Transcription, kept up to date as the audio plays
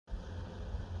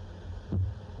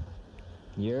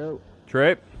Yo.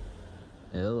 Trey.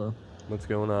 Hello. What's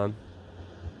going on?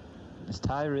 Is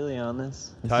Ty really on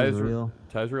this? Ty's real.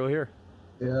 Ty's real here.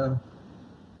 Yeah.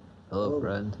 Hello,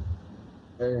 friend.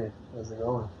 Hey, how's it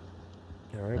going?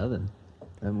 All right. Nothing.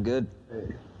 I'm good. Hey.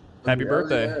 Happy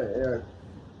birthday.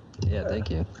 Yeah,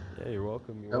 thank you. Yeah, you're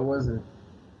welcome. How was it?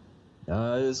 It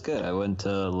was good. I went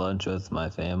to lunch with my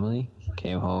family,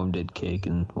 came home, did cake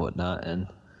and whatnot, and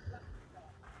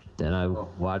then I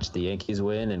watched the Yankees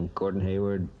win and Gordon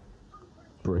Hayward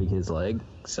break his leg.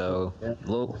 So, a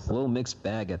little mixed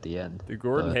bag at the end. Did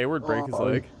Gordon Hayward break his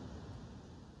leg?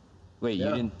 Wait, you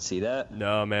didn't see that?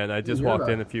 No, man. I just walked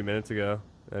in a few minutes ago.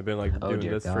 I've been like doing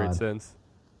this straight since.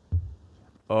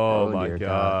 Oh my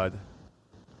God.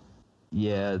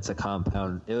 Yeah, it's a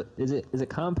compound. Is it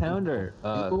compound or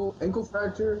ankle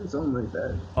fracture, something like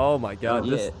that. Oh my God,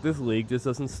 this league just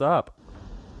doesn't stop.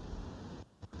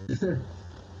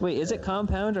 Wait, is it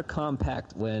compound or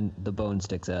compact when the bone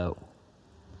sticks out?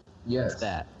 Yes. What's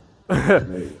that?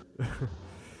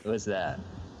 What's that?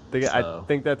 I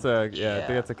think that's I think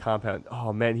that's a compound.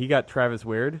 Oh man, he got Travis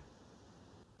Weird.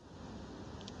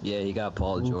 Yeah, he got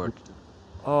Paul George.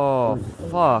 Oh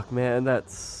fuck, man, that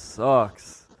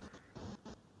sucks.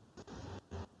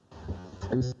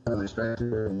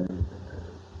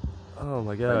 Oh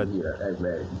my God.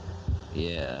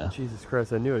 Yeah. Jesus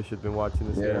Christ, I knew I should have been watching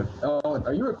this game. Oh,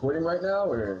 are you recording right now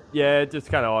or? Yeah, it just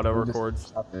kind of auto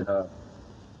records. God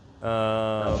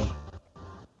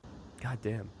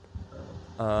damn.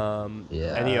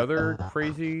 Yeah. Any other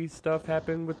crazy stuff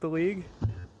happen with the league?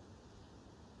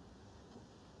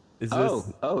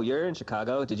 Oh, you're in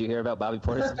Chicago. Did you hear about Bobby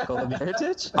Portis and Nikola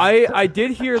Mirotic? I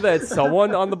did hear that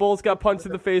someone on the Bulls got punched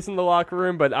in the face in the locker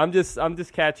room, but I'm just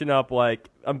catching up. Like,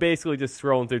 I'm basically just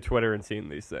scrolling through Twitter and seeing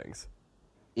these things.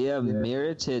 Yeah,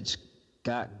 Mirotic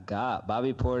got.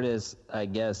 Bobby Portis, I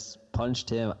guess, punched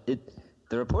him.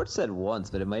 The report said once,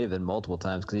 but it might have been multiple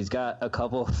times because he's got a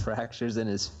couple of fractures in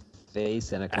his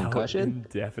face and a concussion.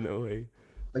 Definitely.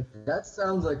 Like, that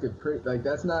sounds like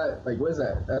that's not, like, what is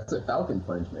that? That's a Falcon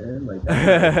punch, man. Like,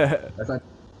 that's not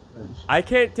punch. I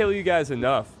can't tell you guys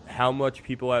enough how much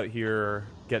people out here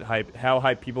get hyped, how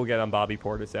hyped people get on Bobby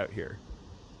Portis out here.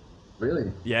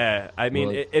 Really? Yeah, I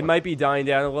mean, it might be dying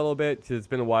down a little bit because it's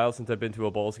been a while since I've been to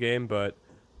a Bulls game, but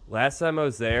last time I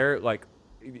was there, like,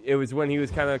 it was when he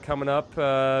was kind of coming up,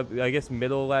 I guess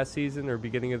middle of last season or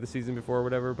beginning of the season before or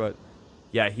whatever, but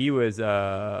yeah, he was...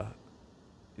 the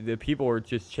people were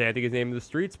just chanting his name in the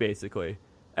streets, basically.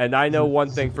 And I know one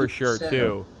thing for sure,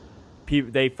 too.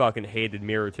 They fucking hated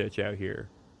Mirotic out here.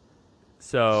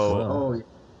 So,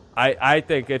 I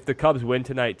think if the Cubs win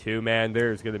tonight, too, man,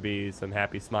 there's going to be some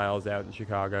happy smiles out in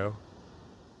Chicago.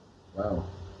 Wow.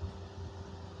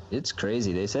 It's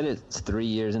crazy. They said it's 3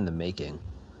 years in the making.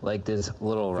 Like this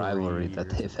little rivalry that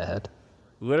they've had.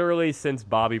 Literally since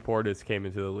Bobby Portis came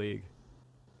into the league.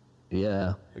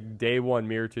 Yeah. Like day one,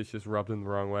 Mirotic just rubbed him the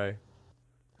wrong way.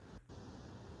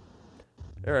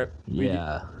 All right.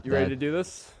 Yeah. You ready to do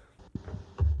this?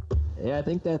 Yeah, I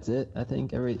think that's it. I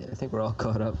think we're all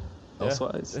caught up. Yeah.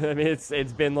 Elsewise. I mean, it's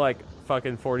been like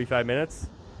fucking 45 minutes.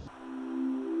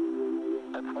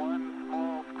 That's one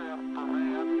small step for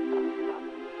man,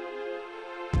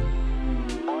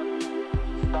 one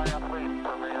giant leap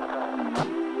for mankind.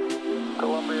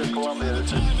 Columbia,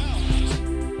 this is...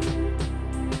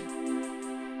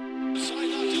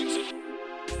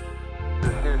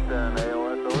 Houston,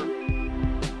 AOS, over.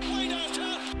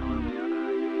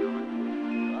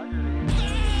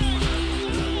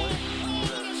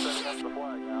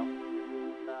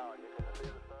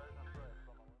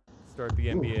 Start the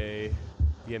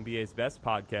NBA's best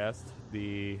podcast,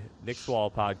 the Knicks Wall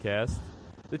podcast,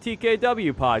 the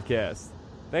TKW podcast.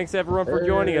 Thanks everyone for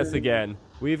joining us again.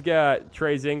 We've got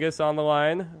Trey Zingas on the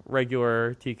line,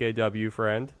 regular TKW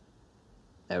friend.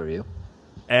 How are you?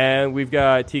 And we've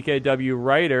got TKW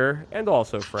writer and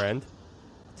also friend,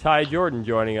 Ty Jordan,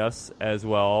 joining us as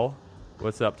well.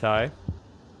 What's up, Ty?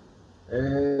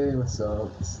 Hey, what's up?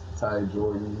 It's Ty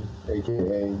Jordan,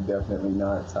 a.k.a. Definitely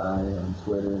Not Ty on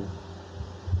Twitter,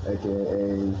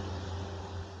 a.k.a.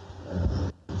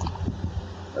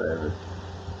 Whatever.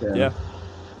 Yeah.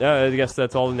 Yeah, I guess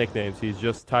that's all the nicknames. He's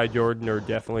just Ty Jordan or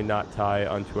Definitely Not Ty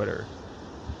on Twitter.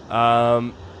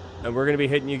 And we're going to be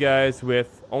hitting you guys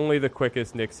with only the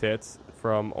quickest Knicks hits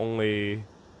from only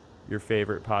your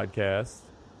favorite podcast.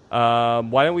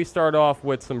 Why don't we start off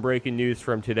with some breaking news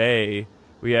from today?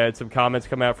 We had some comments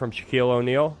come out from Shaquille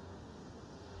O'Neal.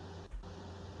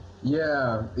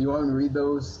 Yeah, you want me to read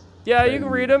those? Yeah, you can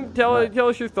read them. Tell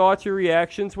us your thoughts, your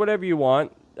reactions, whatever you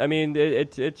want. I mean,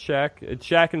 it's Shaq. It's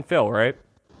Shaq and Phil, right?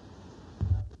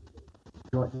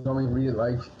 You want me to read it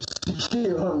like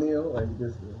Shaquille O'Neal, like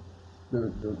just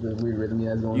the weird rhythm he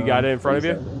has going on. You got it in front of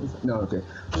you? No, okay.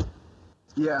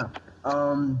 Yeah.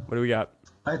 What do we got?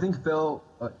 I think Phil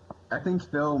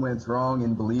went wrong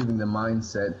in believing the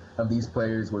mindset of these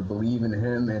players would believe in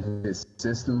him and his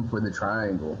system for the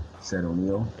triangle, said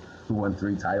O'Neal, who won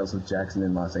 3 titles with Jackson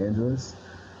in Los Angeles.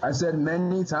 I said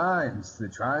many times the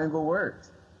triangle worked.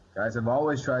 Guys have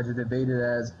always tried to debate it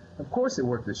as, of course it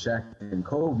worked with Shaq and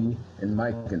Kobe and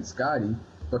Mike and Scotty,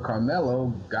 but Carmelo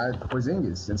got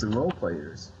Porzingis and some role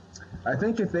players. I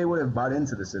think if they would have bought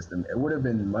into the system, it would have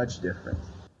been much different.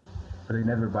 But they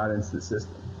never bought into the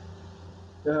system.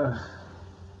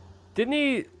 Didn't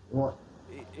he? What?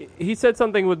 He said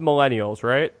something with millennials,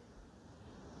 right?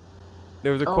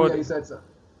 There was a quote. Yeah, he said so.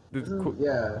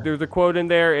 There was a quote in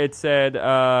there. It said,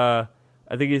 I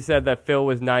think he said that Phil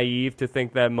was naive to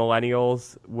think that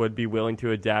millennials would be willing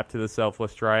to adapt to the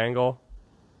selfless triangle.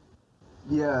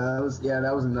 Yeah,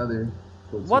 that was another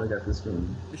quote. What? So I got this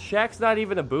from. Shaq's not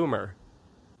even a boomer.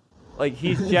 Like,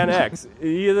 he's Gen X.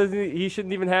 He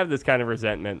shouldn't even have this kind of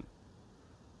resentment.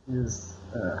 I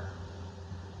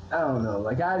don't know.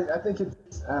 Like, I think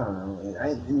it's, I don't know.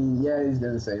 I mean, yeah, he's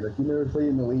going to say, like, you never played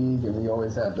in the league, and we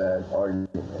always have that argument.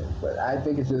 But I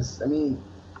think it's just, I mean,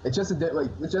 it's just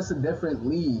a different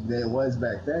league than it was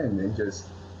back then. And just,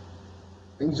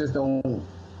 things just don't,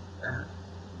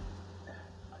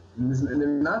 and they're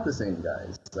not the same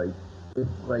guys. Like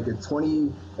a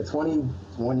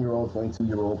 21-year-old,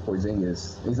 22-year-old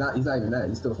Porzingis, he's not even that.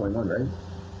 He's still 21, right?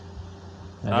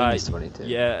 I think he's 22.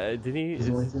 Yeah, did he? He's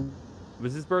 22?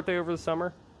 Was his birthday over the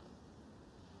summer?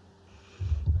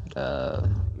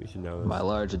 We should know this. My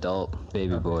large adult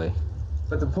baby boy.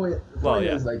 But the point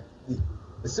is, like,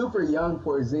 the super young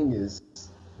Porzingis,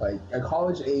 like a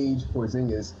college age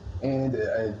Porzingis, and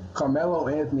Carmelo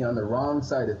Anthony on the wrong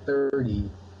side of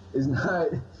 30 is not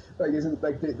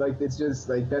it's just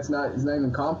like it's not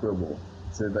even comparable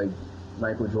to like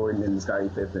Michael Jordan and Scottie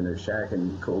Pippen or Shaq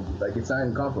and Kobe. Like, it's not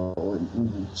even comparable.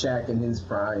 And Shaq in his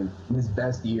prime, in his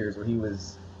best years, where he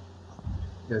was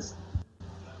just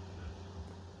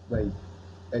a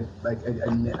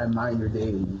minor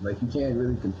day. Like, you can't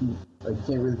really compete. Like, you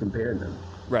can't really compare them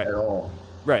at all.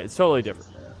 Right, it's totally different.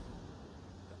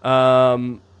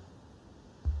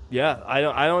 Yeah, I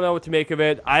don't know what to make of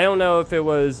it. I don't know if it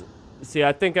was. See,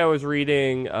 I think I was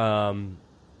reading.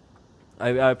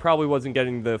 I probably wasn't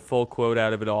getting the full quote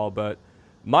out of it all, but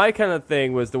my kind of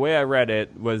thing was, the way I read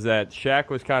it was that Shaq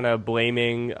was kind of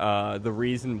blaming the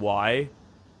reason why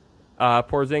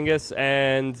Porzingis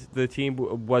and the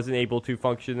team wasn't able to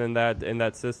function in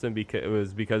that system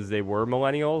because they were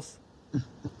millennials,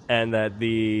 and that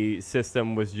the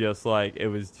system was just like, it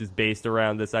was just based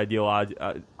around this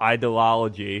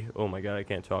ideology. Oh my God, I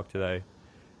can't talk today.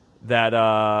 That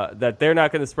they're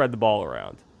not going to spread the ball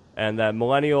around, and that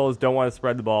millennials don't want to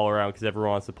spread the ball around because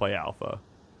everyone wants to play alpha.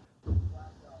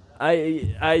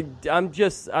 I'm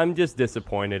just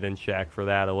disappointed in Shaq for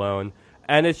that alone.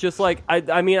 And it's just like,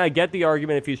 I mean, I get the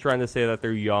argument if he's trying to say that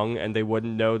they're young and they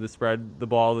wouldn't know to spread the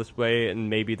ball this way, and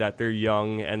maybe that they're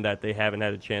young and that they haven't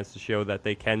had a chance to show that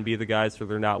they can be the guys, so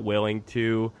they're not willing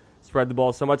to spread the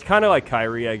ball so much. Kind of like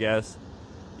Kyrie, I guess.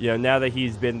 You know, now that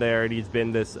he's been there and he's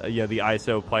been this, the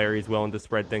ISO player, he's willing to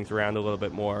spread things around a little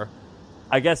bit more.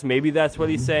 I guess maybe that's what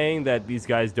he's saying, that these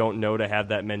guys don't know to have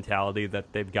that mentality,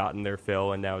 that they've gotten their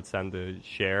fill and now it's time to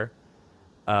share.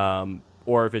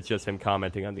 Or if it's just him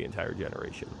commenting on the entire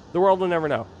generation. The world will never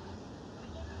know.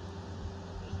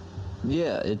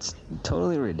 Yeah, it's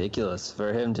totally ridiculous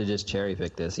for him to just cherry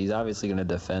pick this. He's obviously going to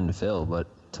defend Phil, but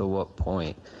to what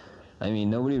point? I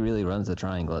mean, nobody really runs the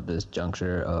triangle at this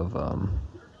juncture of,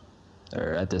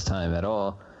 or at this time at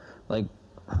all. Like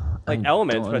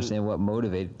Elements. I don't understand what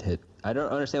motivated him. I don't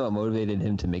understand what motivated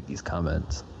him to make these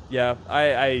comments. Yeah,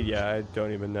 I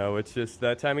don't even know. It's just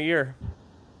that time of year.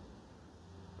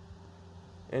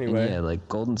 Anyway. And yeah, like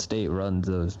Golden State runs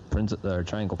those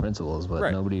triangle principles,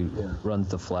 but nobody runs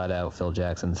the flat-out Phil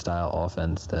Jackson style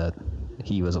offense that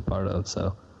he was a part of.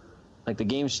 So, like, the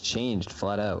game's changed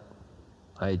flat out.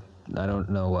 I don't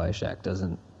know why Shaq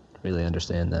doesn't really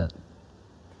understand that.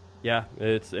 Yeah,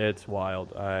 it's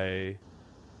wild.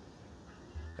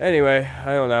 Anyway,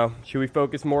 I don't know. Should we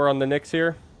focus more on the Knicks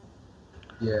here?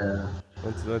 Yeah.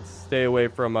 Let's stay away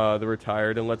from the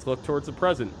retired and let's look towards the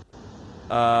present.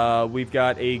 We've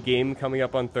got a game coming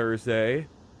up on Thursday.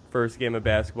 First game of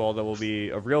basketball that will be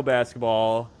a real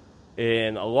basketball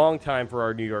in a long time for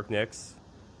our New York Knicks.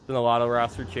 Been a lot of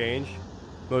roster change.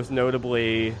 Most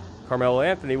notably, Carmelo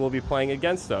Anthony will be playing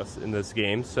against us in this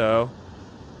game. So,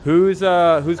 who's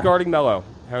guarding Melo?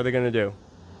 How are they going to do?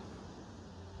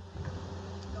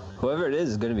 Whoever it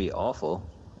is going to be awful.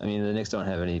 I mean, the Knicks don't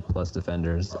have any plus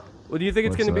defenders. Well, do you think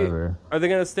it's going to be? whatsoever. Are they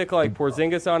going to stick like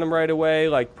Porzingis on him right away?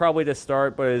 Like probably to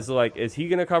start, but is he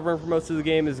going to cover him for most of the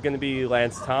game? Is it going to be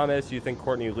Lance Thomas? Do you think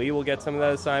Courtney Lee will get some of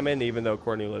that assignment? Even though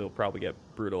Courtney Lee will probably get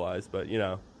brutalized, but you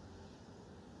know.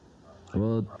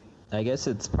 Well, I guess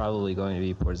it's probably going to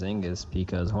be Porzingis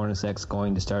because Hornacek's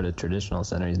going to start a traditional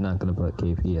center. He's not going to put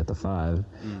KP at the 5.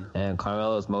 And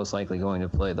Carmelo's most likely going to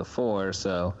play the 4,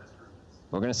 so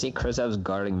we're going to see Kristaps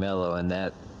guarding Melo, and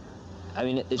that, I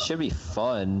mean, it should be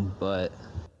fun, but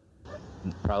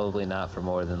probably not for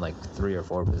more than like 3 or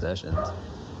 4 possessions.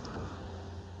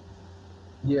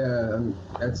 Yeah, I mean,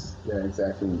 that's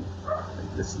exactly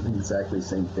the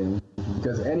same thing.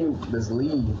 Because this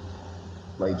league,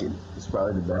 like, is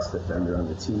probably the best defender on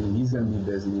the team. He's gonna be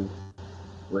busy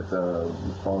with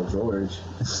Paul George,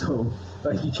 so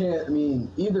like you can't. I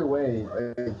mean, either way,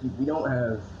 like we don't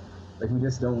have, like we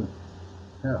just don't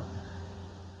have.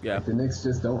 Yeah. Like, the Knicks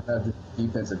just don't have the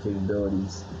defensive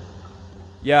capabilities.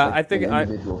 Yeah, like, I think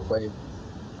individual play.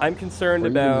 I'm concerned Or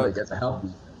even, about. like, as a help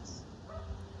defense.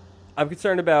 I'm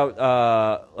concerned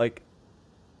about like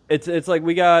it's like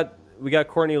we got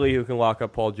Courtney Lee who can lock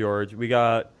up Paul George. We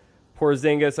got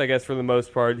Porzingis, I guess, for the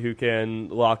most part, who can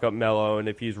lock up Melo, and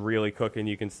if he's really cooking,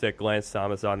 you can stick Lance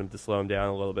Thomas on him to slow him down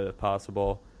a little bit if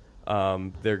possible.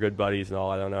 They're good buddies and all.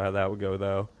 I don't know how that would go,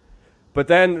 though. But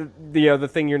then, the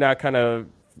thing you're not kind of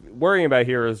worrying about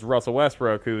here is Russell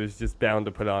Westbrook, who is just bound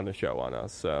to put on a show on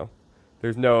us. So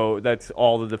that's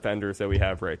all the defenders that we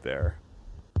have right there.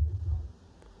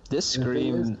 This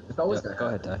scream... It's always Go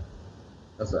ahead, Ty.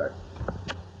 I'm sorry.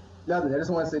 Nothing. I just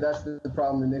want to say that's the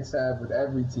problem the Knicks have with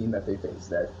every team that they face,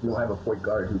 that you don't have a point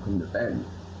guard who can defend.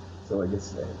 So, like,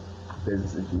 it's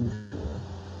business as usual.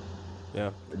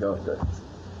 Yeah. Go ahead.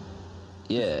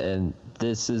 Yeah, and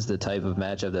this is the type of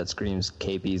matchup that screams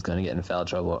KP is going to get in foul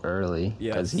trouble early.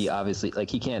 Because he obviously,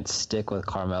 like, he can't stick with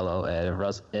Carmelo, and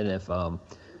if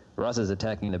Russ is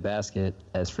attacking the basket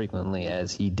as frequently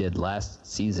as he did last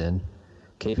season,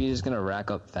 KP is just going to rack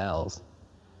up fouls.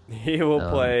 He will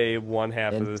play one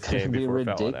half of this game before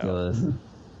fouling out.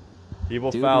 He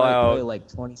will foul out. Play like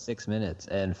 26 minutes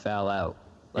and foul out.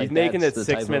 Like, he's making it that's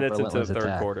 6 minutes into the relentless third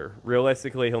attack. quarter.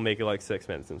 Realistically, he'll make it like 6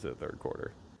 minutes into the third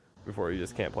quarter before you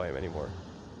just can't play him anymore.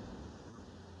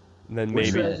 And then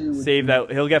maybe save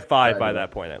that. He'll get 5 by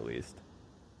that point at least.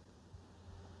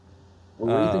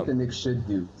 Well, what do you think the Knicks should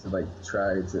do to, like,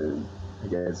 try to, I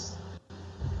guess,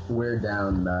 wear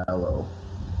down Melo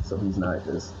so he's not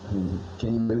just, I mean,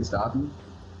 can you really stop him?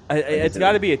 It's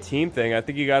got to be a team thing. I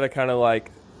think you got to kind of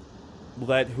like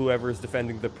let whoever's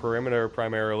defending the perimeter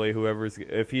primarily,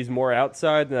 if he's more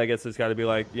outside, then I guess it's got to be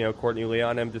like, Courtney Lee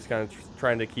on him, just kind of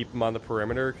trying to keep him on the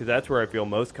perimeter, because that's where I feel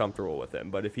most comfortable with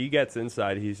him. But if he gets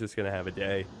inside, he's just going to have a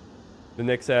day. The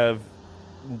Knicks have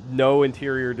no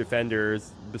interior defenders.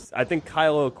 I think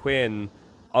Kyle O'Quinn,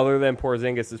 other than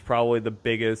Porzingis, is probably the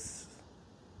best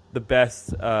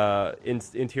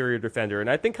interior defender. And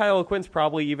I think Kyle O'Quinn's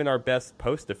probably even our best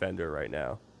post defender right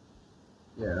now.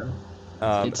 Yeah.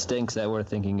 It stinks that we're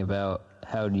thinking about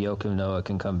how Joakim Noah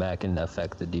can come back and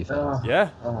affect the defense.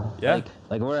 Yeah.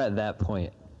 Like we're at that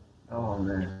point. Oh,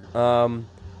 man.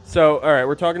 So, all right,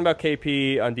 we're talking about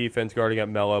KP on defense guarding up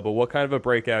Melo, but what kind of a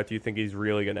breakout do you think he's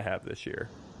really going to have this year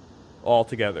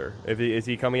altogether? Is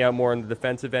he coming out more on the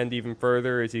defensive end even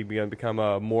further? Is he going to become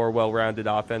a more well-rounded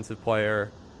offensive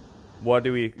player? What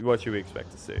should we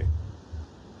expect to see?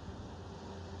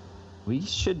 We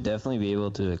should definitely be able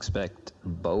to expect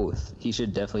both. He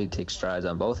should definitely take strides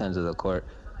on both ends of the court.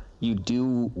 You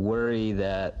do worry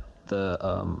that the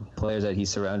players that he's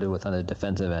surrounded with on the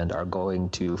defensive end are going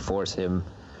to force him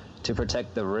to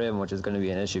protect the rim, which is going to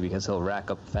be an issue because he'll rack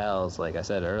up fouls, like I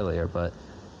said earlier. But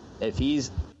if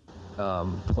he's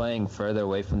playing further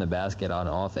away from the basket on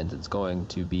offense, it's going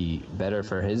to be better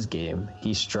for his game.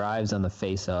 He strives on the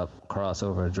face-up,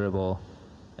 crossover, dribble,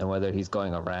 and whether he's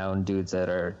going around dudes that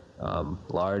are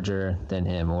larger than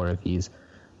him, or if he's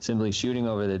simply shooting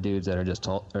over the dudes that are just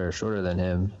shorter than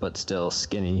him but still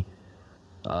skinny,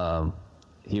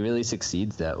 he really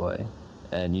succeeds that way.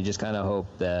 And you just kind of hope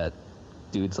that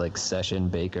dudes like Session,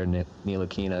 Baker,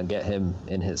 Ntilikina get him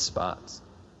in his spots.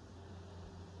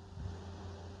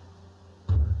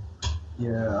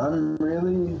 Yeah, I'm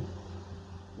really,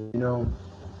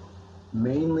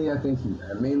 mainly I think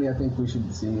we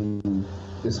should see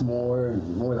just more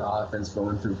of the offense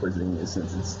going through Porzingis,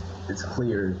 since it's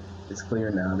clear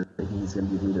now that he's going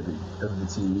to be the leader of the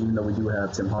team. Even though we do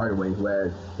have Tim Hardaway, who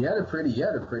had a pretty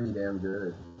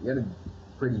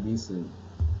decent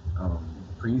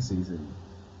preseason.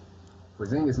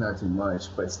 Porzingis not too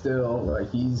much, but still,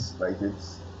 like, he's like,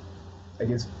 it's,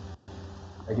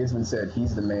 I like it's been said,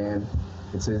 he's the man.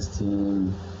 It's his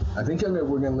team. I think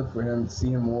we're gonna look for him, see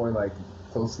him more like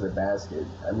close to the basket.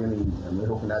 I'm really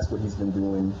hoping that's what he's been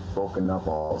doing, bulking up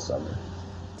all summer.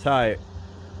 Ty,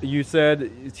 you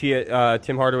said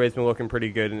Tim Hardaway's been looking pretty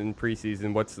good in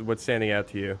preseason. What's standing out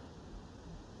to you?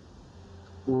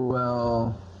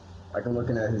 Well, like I'm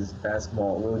looking at his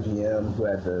basketball, Will GM,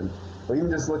 well,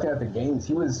 even just looking at the games,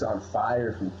 he was on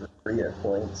fire from 3 at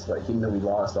points. Like, even though he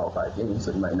lost all 5 games,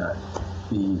 so he might not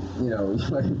be,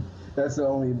 that's the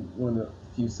only one of the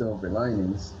few silver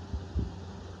linings.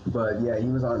 But yeah, he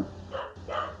was on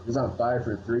fire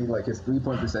for 3. Like, his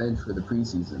 3-point percentage for the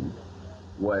preseason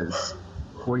was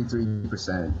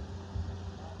 43%,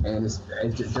 and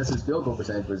just his field goal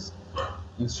percentage was,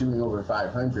 he was shooting over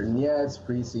 500. And yeah, it's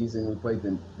preseason. We played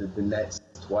the Nets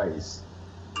twice,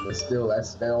 but still,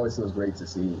 that always feels great to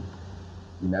see.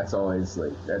 And that's always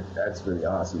like that's really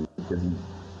awesome because he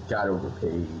got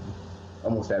overpaid,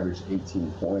 almost averaged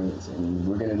 18 points, and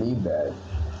we're gonna need that.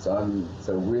 So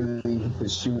really, the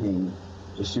shooting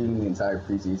the entire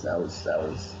preseason, I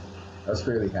was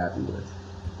fairly happy with.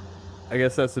 I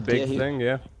guess that's the big thing,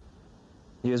 yeah.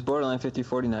 He was borderline 50,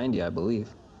 40, 90, I believe.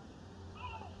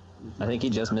 I think he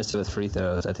just missed it with free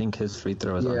throws. I think his free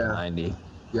throw was on 90.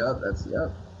 Yep,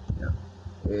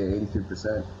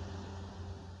 83%.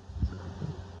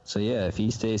 So yeah, if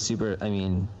he stays super, I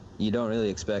mean, you don't really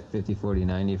expect 50, 40,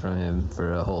 90 from him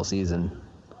for a whole season.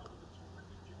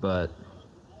 But,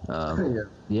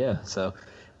 yeah, so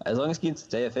as long as he can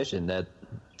stay efficient,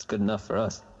 that's good enough for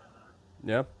us.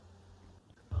 Yeah.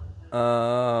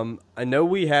 I know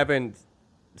we haven't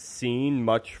seen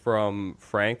much from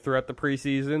Frank throughout the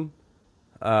preseason,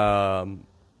 but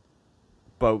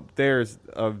there's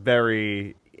a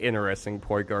very interesting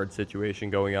point guard situation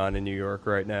going on in New York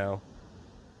right now.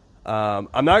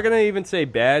 I'm not going to even say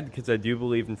bad because I do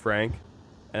believe in Frank,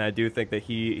 and I do think that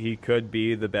he could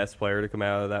be the best player to come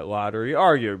out of that lottery,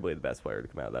 arguably the best player to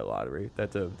come out of that lottery.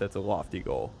 That's a lofty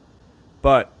goal.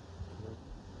 But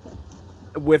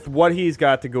with what he's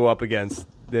got to go up against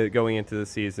going into the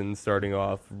season, starting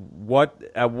off,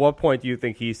 at what point do you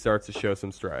think he starts to show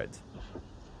some strides?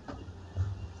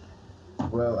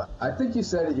 Well, I think you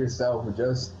said it yourself, but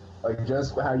just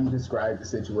how you described the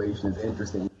situation is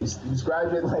interesting. You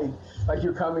described it like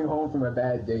you're coming home from a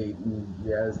bad date, and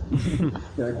you're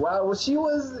like, wow, well, she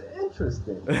was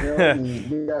interesting.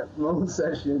 You got Ramon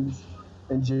Sessions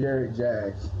and Jarrett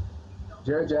Jack.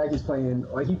 Jarrett Jack is playing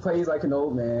like he plays like an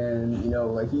old man.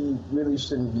 Like he really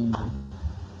shouldn't be.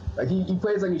 Like he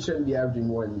plays like he shouldn't be averaging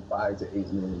more than 5 to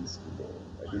 8 minutes a game.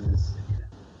 Like it's just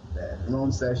bad.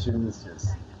 Ramon Sessions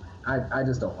I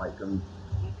just don't like him.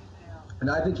 And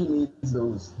I think he needs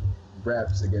those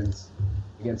reps against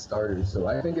starters. So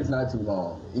I think it's not too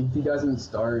long. If he doesn't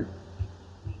start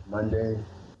Monday,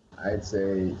 I'd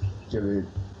say give it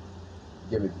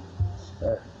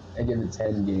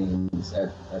 10 games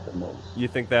at the most. You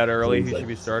think that early he should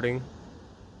be starting?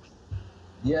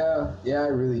 Yeah, I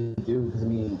really do. Because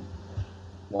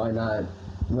why not?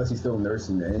 Unless he's still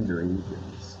nursing the injury.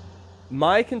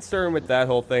 My concern with that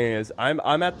whole thing is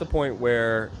I'm at the point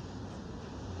where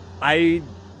I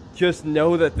just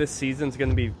know that this season's going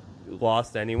to be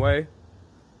lost anyway.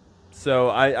 So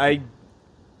I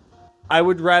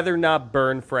would rather not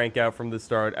burn Frank out from the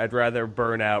start. I'd rather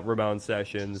burn out Ramon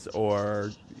Sessions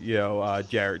or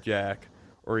Jarrett Jack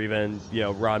or even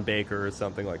Ron Baker or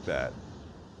something like that.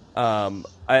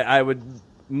 I would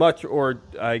much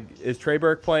is Trey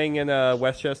Burke playing in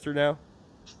Westchester now?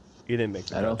 He didn't make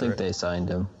the I don't think they signed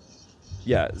him.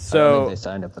 Yeah, so I don't think they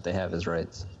signed him, but they have his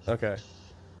rights. Okay.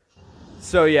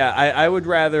 So yeah, I would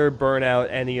rather burn out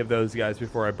any of those guys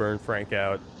before I burn Frank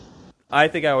out. I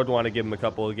think I would want to give him a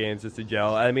couple of games just to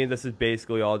gel. I mean, this is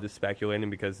basically all just speculating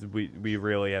because we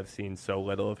really have seen so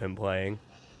little of him playing.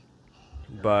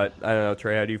 But I don't know,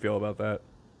 Trey, how do you feel about that?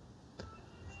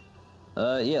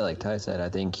 Yeah, like Ty said, I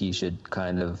think he should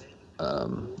kind of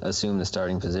assume the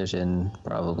starting position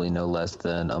probably no less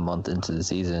than a month into the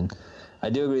season. I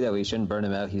do agree that we shouldn't burn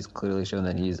him out. He's clearly shown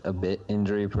that he's a bit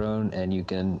injury prone, and you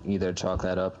can either chalk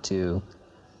that up to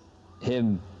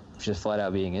him just flat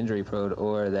out being injury prone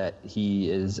or that he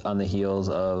is on the heels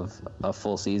of a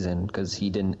full season because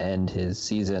he didn't end his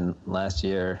season last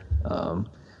year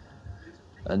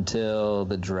until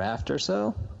the draft or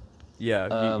so.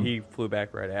 Yeah, he flew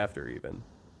back right after even.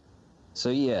 So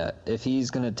yeah, if he's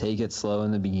going to take it slow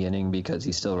in the beginning because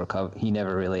he's still he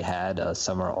never really had a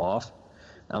summer off,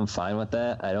 I'm fine with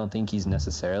that. I don't think he's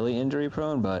necessarily injury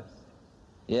prone, but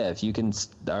yeah, if you can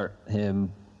start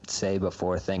him, say,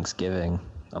 before Thanksgiving,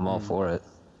 I'm all for it.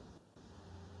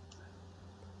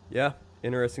 Yeah,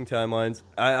 interesting timelines.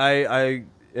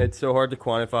 It's so hard to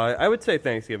quantify. I would say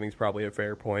Thanksgiving's probably a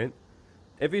fair point.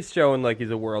 If he's showing like he's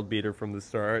a world beater from the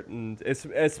start, and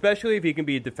especially if he can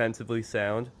be defensively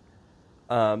sound,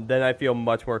 then I feel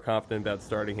much more confident about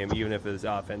starting him, even if his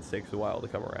offense takes a while to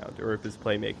come around, or if his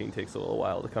playmaking takes a little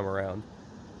while to come around.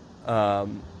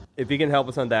 If he can help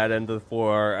us on that end of the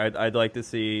floor, I'd like to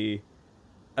see.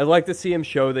 I'd like to see him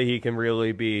show that he can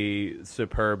really be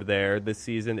superb there this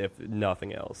season, if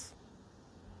nothing else.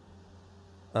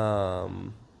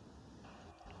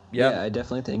 Yeah, I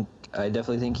definitely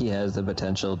think he has the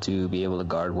potential to be able to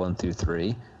guard 1 through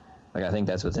 3. Like, I think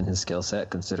that's within his skill set,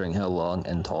 considering how long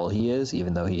and tall he is,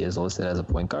 even though he is listed as a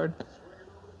point guard.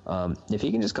 If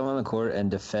he can just come on the court and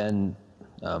defend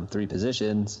 3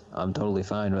 positions, I'm totally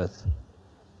fine with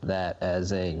that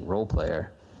as a role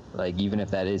player. Like, even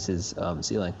if that is his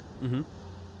ceiling. Mm-hmm.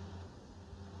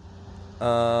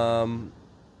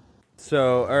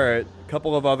 So, all right, a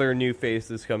couple of other new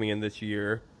faces coming in this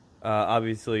year.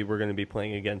 Obviously, we're going to be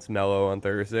playing against Melo on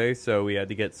Thursday, so we had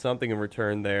to get something in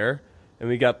return there. And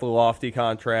we got the lofty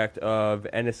contract of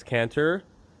Enes Kanter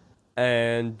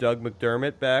and Doug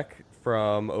McDermott back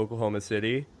from Oklahoma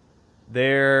City.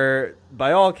 They're,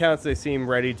 by all accounts, they seem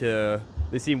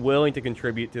willing to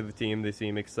contribute to the team. They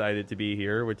seem excited to be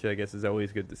here, which I guess is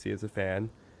always good to see as a fan.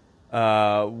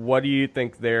 What do you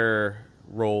think their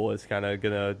role is kind of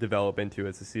going to develop into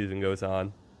as the season goes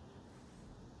on?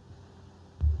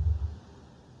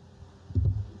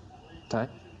 Ty?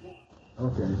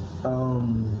 Okay.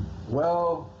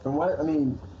 Well, from what I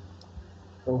mean,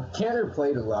 Kanter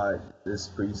played a lot this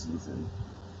preseason.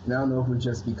 And I don't know if it was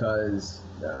just because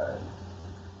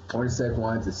Hornacek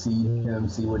wanted to see him,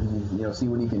 see what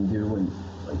he can do, and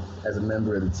like as a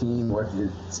member of the team, or if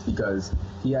it's because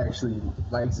he actually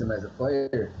likes him as a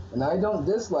player. And I don't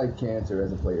dislike Kanter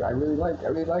as a player. I really like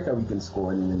how he can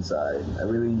score on the inside. I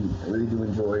really do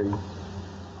enjoy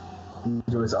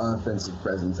his offensive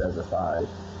presence as a 5.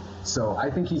 So I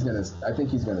think he's gonna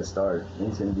start.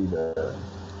 He's gonna be the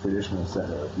traditional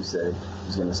center, like you said.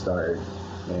 He's gonna start,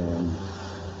 and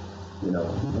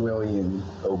Willie and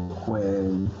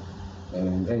O'Quinn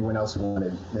and anyone else who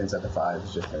wanted minutes at the 5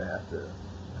 is just gonna have to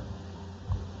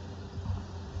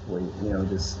wait.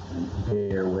 Just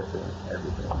pair with it,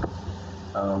 everything.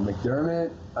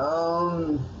 McDermott,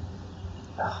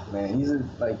 man, he's a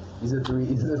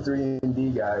 3 and D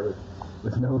guy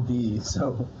with no D,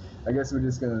 so I guess we're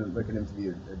just gonna look at him to be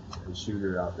a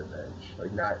shooter off the bench,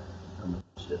 like not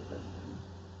much different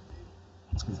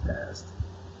than his past.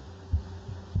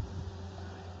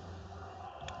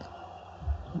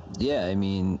 Yeah, I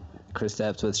mean,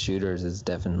 Kristaps with shooters is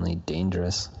definitely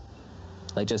dangerous.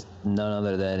 Like, just none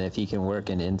other than if he can work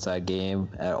an inside game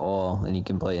at all and he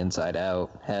can play inside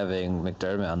out, having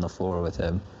McDermott on the floor with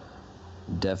him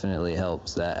definitely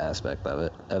helps that aspect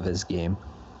of his game.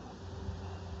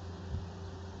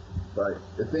 But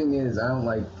the thing is, I don't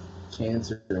like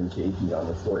Kanter and KP on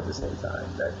the floor at the same time.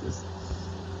 That just,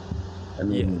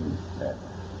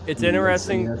 it's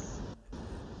interesting.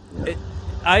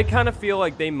 I kind of feel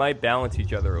like they might balance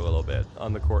each other a little bit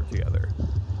on the court together.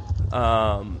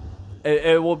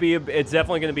 It's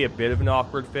definitely going to be a bit of an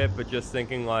awkward fit, but just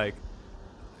thinking like,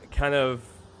 kind of,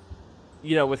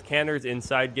 with Kanter's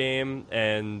inside game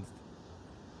and.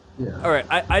 Yeah. All right,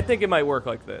 I think it might work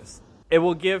like this. It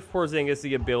will give Porzingis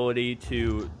the ability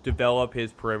to develop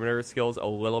his perimeter skills a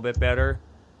little bit better,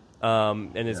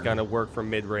 and it's going to work from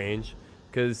mid-range.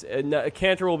 Because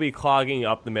Kanter will be clogging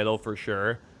up the middle for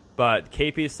sure, but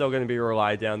KP is still going to be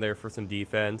relied down there for some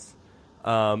defense.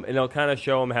 And it'll kind of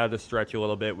show him how to stretch a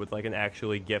little bit with like an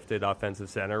actually gifted offensive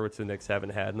center, which the Knicks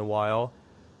haven't had in a while,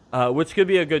 which could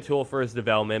be a good tool for his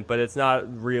development, but it's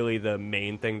not really the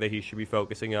main thing that he should be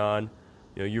focusing on.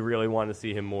 You really want to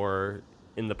see him more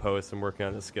in the post and working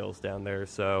on his skills down there.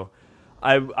 So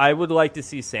I would like to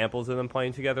see samples of them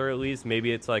playing together at least.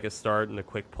 Maybe it's like a start and a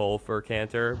quick pull for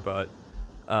Kanter, but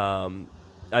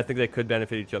I think they could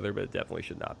benefit each other, but it definitely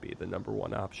should not be the number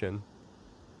one option.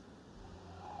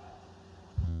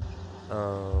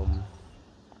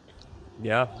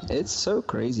 Yeah. It's so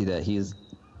crazy that he's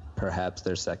perhaps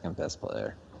their second best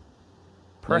player.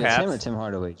 Perhaps. Like, it's him or Tim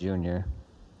Hardaway Jr.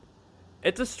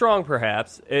 It's a strong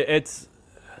perhaps.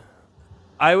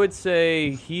 I would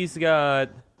say he's definitely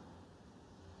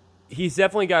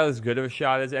got as good of a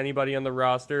shot as anybody on the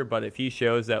roster, but if he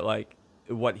shows that like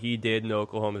what he did in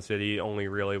Oklahoma City only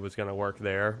really was going to work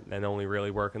there and only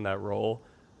really work in that role,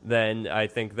 then I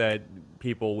think that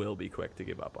people will be quick to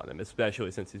give up on him, especially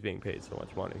since he's being paid so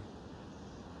much money.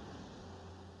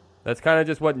 That's kind of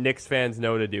just what Knicks fans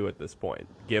know to do at this point.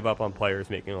 Give up on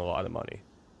players making a lot of money.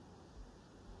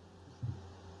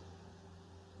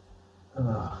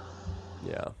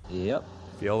 Yeah. Yep.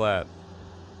 Feel that.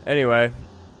 Anyway,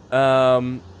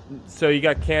 so you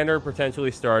got Cantor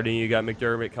potentially starting. You got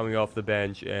McDermott coming off the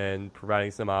bench and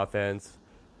providing some offense.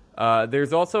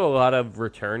 There's also a lot of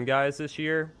return guys this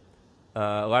year.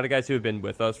 A lot of guys who have been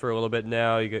with us for a little bit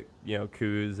now. You got,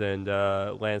 Kuz and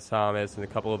Lance Thomas and a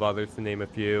couple of others to name a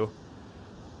few.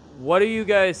 What do you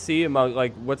guys see among,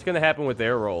 what's going to happen with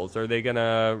their roles? Are they going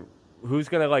to, who's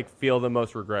going to, feel the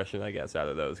most regression, I guess, out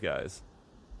of those guys?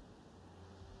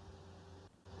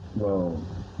 Well,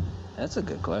 That's a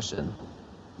good question.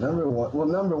 number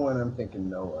one, I'm thinking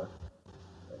Noah.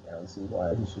 I don't see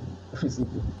why he should receive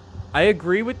it. I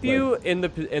agree with you in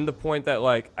the point that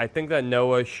I think that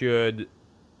Noah should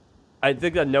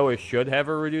have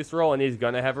a reduced role, and he's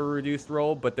gonna have a reduced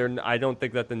role. But I don't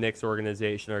think that the Knicks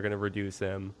organization are gonna reduce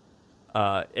him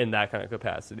in that kind of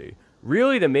capacity.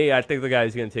 Really, to me, I think the guy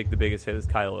who's gonna take the biggest hit is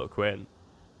Kyle O'Quinn.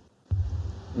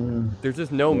 There's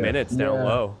just no minutes down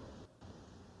low.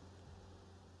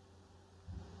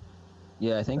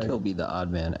 Yeah, I think he'll be the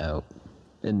odd man out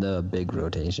in the big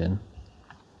rotation.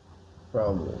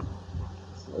 Probably.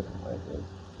 It's looking like it.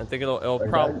 I think it'll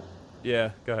probably.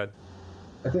 Yeah, go ahead.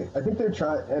 I think they're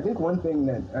trying. I think one thing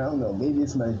that I don't know. Maybe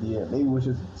it's an idea. Maybe it's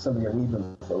just something that we've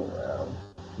been floating around.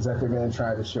 Is that they're going to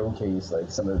try to showcase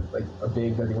some of a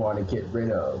big that they want to get rid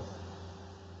of.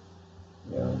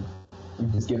 You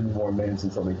just give them more minutes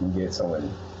until they can get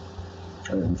someone,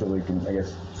 until they can, I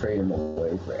guess, trade him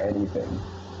away for anything.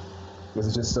 Because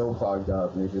it's just so clogged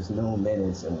up, and there's just no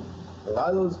minutes. And a lot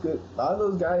of those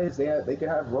guys, they could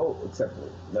have roles, except for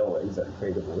Noah. He's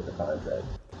untradeable with the contract.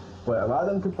 But a lot of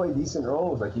them could play decent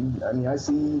roles. I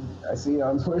see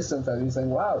on Twitter sometimes he's saying,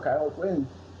 "Wow, Kyle Quinn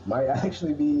might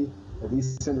actually be a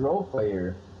decent role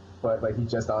player," but he's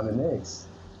just on the Knicks.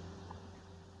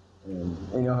 And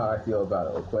you know how I feel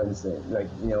about O'Quinn's thing. I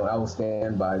will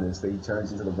stand by this. That he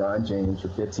turns into LeBron James for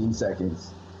 15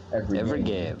 seconds every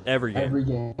game. Every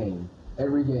game.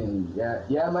 Yeah.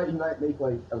 He might make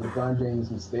a LeBron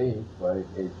James mistake, but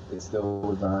it's still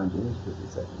LeBron James for 50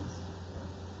 seconds.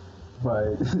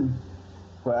 But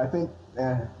I think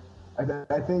I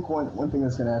think one thing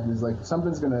that's gonna happen is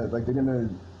something's gonna they're gonna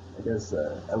I guess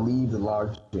alleviate the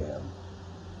log jam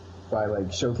by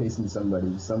showcasing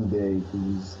somebody someday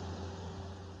who's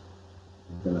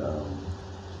gonna.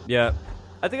 Yeah,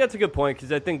 I think that's a good point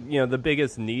because I think the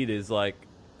biggest need is a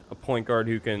point guard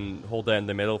who can hold that in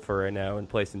the middle for right now and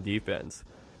play some defense.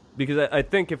 Because I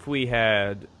think if we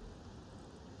had,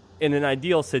 in an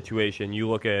ideal situation, you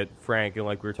look at Frank and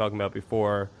like we were talking about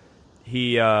before,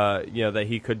 he that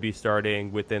he could be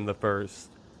starting within the first,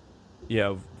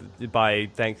 by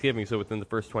Thanksgiving, so within the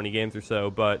first 20 games or so.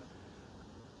 But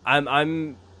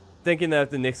I'm thinking that if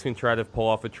the Knicks can try to pull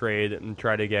off a trade and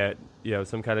try to get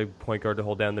some kind of point guard to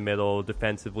hold down the middle,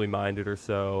 defensively minded or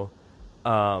so,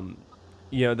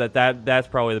 that's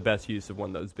probably the best use of one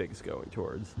of those bigs going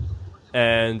towards.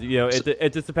 And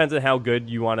it just depends on how good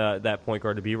you want that point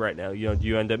guard to be right now. Do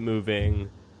you end up moving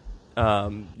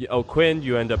O'Quinn?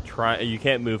 You end up trying. You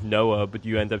can't move Noah, but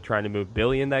you end up trying to move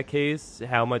Billy in that case.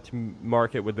 How much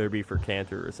market would there be for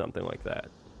Cantor or something like that?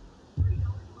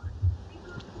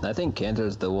 I think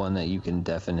Cantor's the one that you can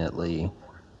definitely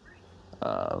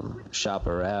shop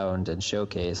around and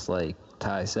showcase, like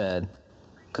Ty said,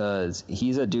 because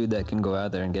he's a dude that can go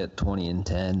out there and get 20 and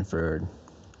 10 for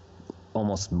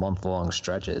almost month-long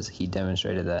stretches. He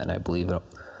demonstrated that, and I believe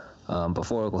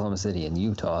before Oklahoma City and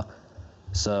Utah.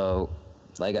 So,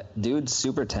 dude's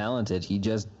super talented. He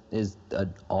just is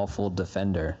an awful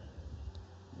defender.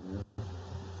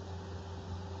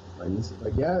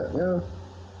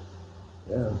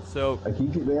 Yeah. So he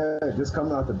could, just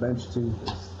coming off the bench too.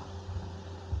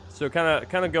 So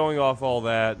kind of going off all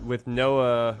that, with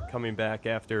Noah coming back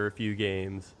after a few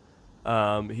games,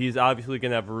 he's obviously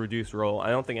going to have a reduced role. I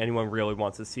don't think anyone really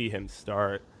wants to see him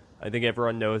start. I think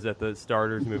everyone knows that the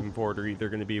starters moving forward are either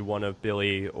going to be one of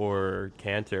Billy or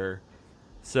Cantor.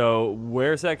 So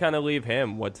where's that kind of leave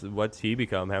him? What's he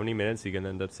become? How many minutes is he going to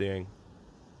end up seeing?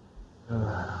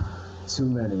 Too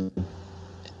many.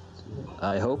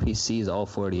 I hope he sees all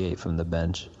 48 from the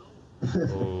bench.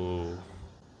 That's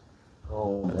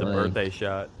a birthday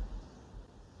shot.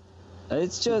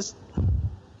 It's just,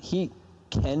 he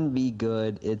can be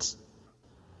good.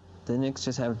 The Knicks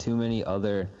just have too many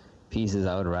other pieces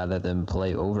I would rather than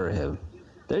play over him.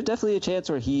 There's definitely a chance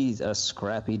where he's a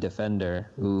scrappy defender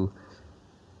who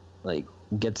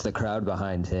gets the crowd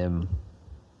behind him,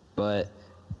 but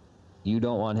you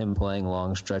don't want him playing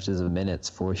long stretches of minutes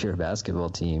for your basketball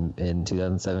team in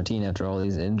 2017 after all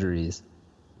these injuries.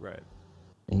 Right.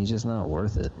 He's just not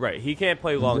worth it. Right. He can't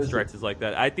play long stretches like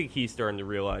that. I think he's starting to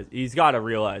realize. He's got to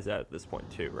realize that at this point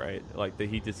too, right? Like that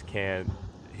he just can't.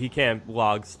 He can't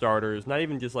log starters, not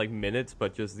even just like minutes,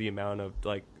 but just the amount of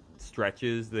like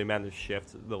stretches, the amount of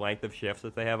shifts, the length of shifts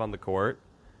that they have on the court.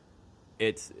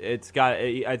 It's got.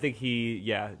 I think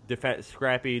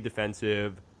scrappy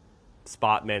defensive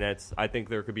spot minutes. I think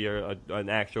there could be an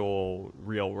actual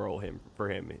real role for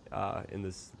him in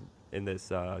this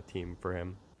team for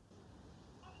him.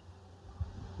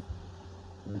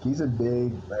 He's he's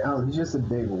just a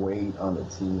big weight on the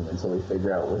team until they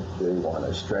figure out what they want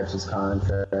to stretch his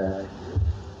contract,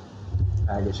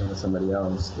 package him with somebody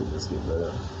else to just get rid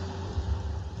of.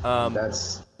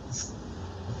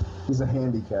 He's a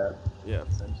handicap. Yeah.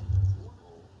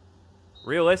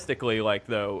 Realistically, like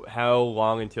though, how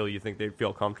long until you think they'd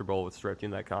feel comfortable with stretching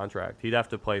that contract? He'd have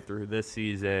to play through this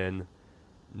season,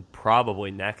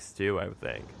 probably next too, I would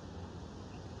think.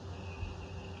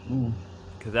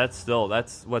 Because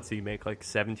that's what's he make, like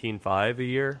 $17.5 a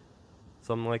year,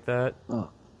 something like that. Oh,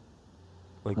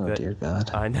 that, dear God!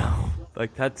 I know,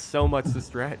 like that's so much to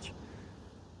stretch,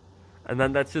 and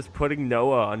then that's just putting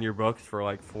Noah on your books for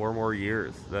like 4 more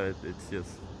years. That it's just,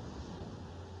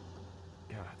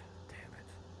 God damn it!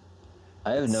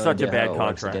 I have no such idea a bad how it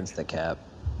contract works against the cap.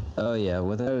 Oh yeah,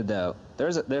 without a doubt.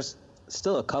 There's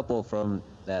still a couple from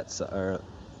that.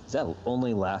 Is that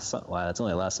only last summer? Wow, that's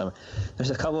only last summer. There's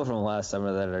a couple from last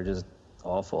summer that are just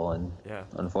awful, and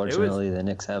unfortunately, the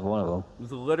Knicks have one of them. It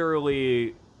was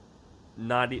literally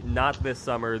not this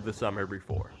summer, the summer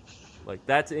before. Like,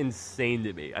 that's insane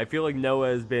to me. I feel like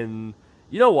Noah has been...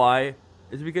 You know why?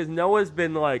 It's because Noah's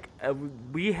been like...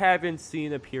 we haven't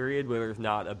seen a period where there's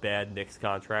not a bad Knicks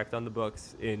contract on the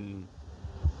books in...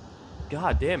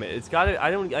 God damn it. It's got it.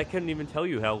 I couldn't even tell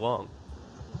you how long.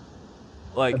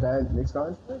 Like, a bad Knicks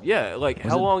contract? Yeah, like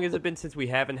how long has it been since we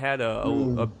haven't had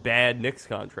a bad Knicks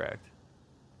contract?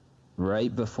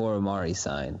 Right before Amari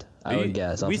signed, I would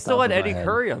guess. We still had Eddie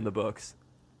Curry on the books.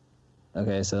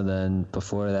 Okay, so then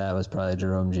before that was probably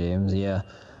Jerome James. Yeah,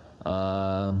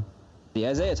 the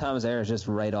Isaiah Thomas era is just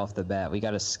right off the bat. We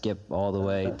got to skip all the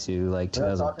way to like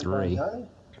 2003.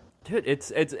 Dude,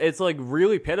 it's like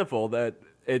really pitiful that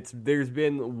there's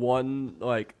been one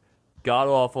like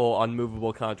god-awful,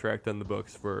 unmovable contract on the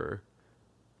books for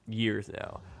years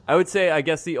now. I would say, I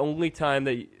guess the only time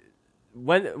that...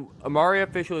 When Amari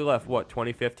officially left,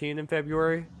 2015 in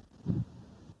February?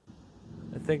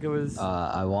 I think it was...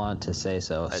 I want to say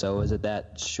so. So was it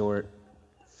that short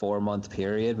 4-month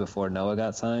period before Noah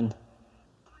got signed?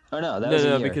 Or no, that was a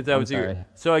year. Because that was a year.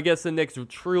 So I guess the Knicks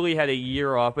truly had a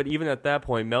year off, but even at that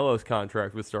point, Melo's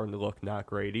contract was starting to look not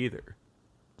great either.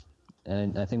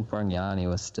 And I think Bargnani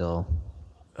was still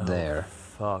there.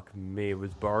 Fuck me.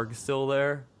 Was Barg still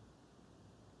there?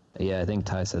 Yeah, I think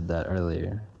Ty said that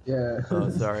earlier. Yeah. Oh,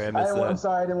 sorry, I missed that. I'm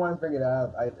sorry, I didn't want to bring it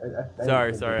up.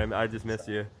 Sorry, I just missed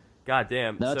you. God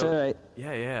damn. No, it's all right.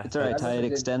 Yeah. It's all right, Ty. It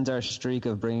extends our streak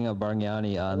of bringing up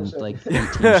Bargnani on like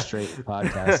 18 straight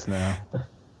podcasts now.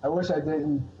 I wish I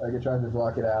didn't. I tried to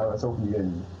block it out. I was hoping you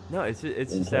didn't. No,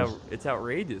 it's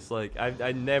outrageous. Like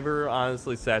I never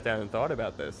honestly sat down and thought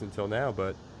about this until now,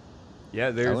 but yeah,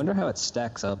 I wonder how it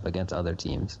stacks up against other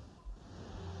teams.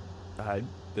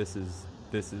 This is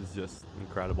just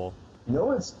incredible. You know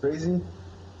what's crazy?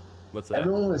 What's that?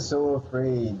 Everyone was so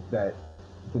afraid that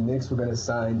the Knicks were going to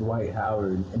sign Dwight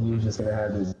Howard and he was just going to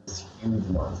have this huge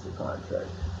monster contract.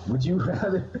 Would you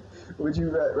rather?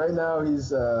 Right now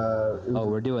he's.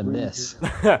 We're doing this.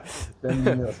 Do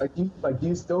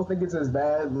you still think it's as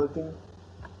bad looking?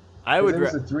 I would. It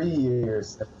was a 3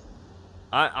 years.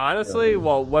 I honestly,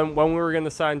 well, when we were going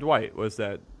to sign Dwight, was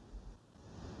that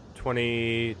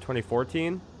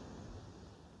 2014?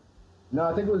 No,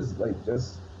 I think it was like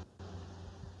just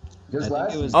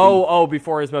last year. Oh,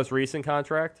 before his most recent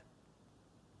contract?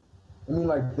 I mean,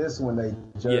 like this one, they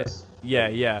just...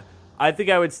 Yeah. I think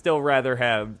I would still rather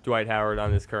have Dwight Howard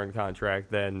on his current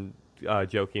contract than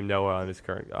Joakim Noah on his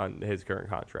current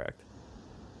contract.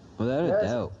 Without a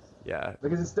doubt. Yeah.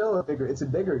 Because it's still a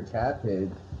bigger cap hit,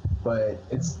 but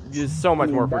it's just so much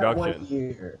more production. 1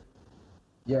 year.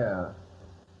 Yeah.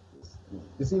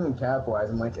 Just even cap wise,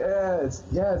 I'm like, it's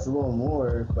a little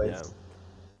more, but it's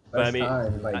but I mean,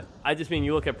 time. Like, I just mean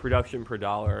you look at production per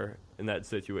dollar in that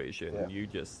situation. Yeah. You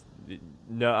just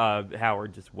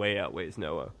Howard just way outweighs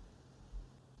Noah.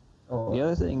 Oh. The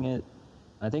other thing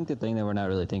I think the thing that we're not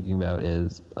really thinking about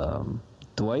is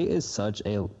Dwight is such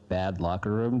a bad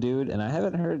locker room dude, and I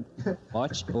haven't heard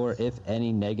much or if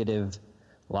any negative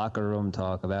locker room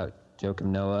talk about Joakim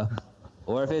Noah.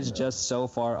 Or if it's just so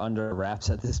far under wraps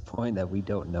at this point that we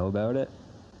don't know about it.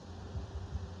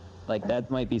 like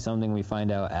that might be something we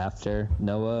find out after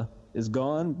Noah is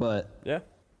gone, but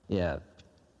yeah,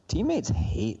 teammates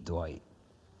hate Dwight.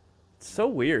 It's so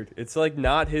weird. It's like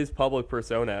not his public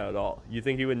persona at all. You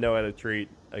think he would know how to treat,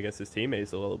 I guess, his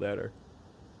teammates a little better.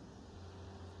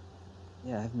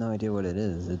 Yeah, I have no idea what it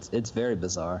is. It's very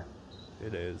bizarre.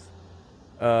 It is.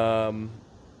 All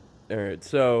right,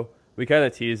 so we kind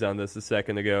of teased on this a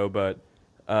second ago, but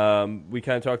we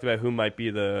kind of talked about who might be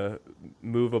the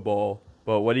movable.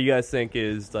 But what do you guys think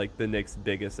is like the Knicks'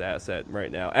 biggest asset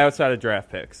right now, outside of draft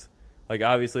picks? Like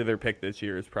obviously their pick this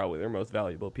year is probably their most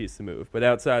valuable piece to move, but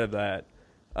outside of that,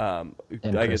 And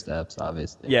I guess Kristaps,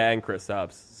 obviously. yeah, and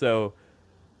Kristaps. So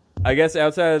I guess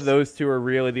outside of those two are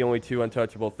really the only two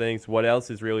untouchable things. What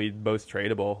else is really most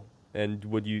tradable? And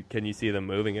can you see them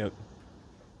moving it?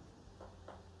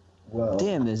 Well,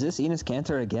 Damn, is this Enes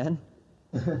Kanter again?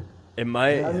 It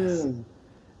might. I mean,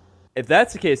 If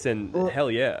that's the case, then Well-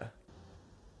 hell yeah.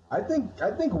 I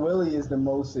think Willie is the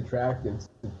most attractive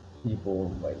to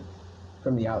people, like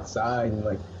from the outside, and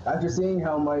like after seeing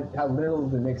how little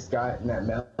the Knicks got in that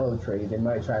Melo trade, they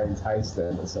might try to entice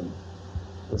them with some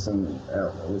I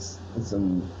don't know, with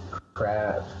some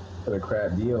crap for the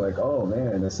crap deal. Like, oh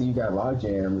man, I see you got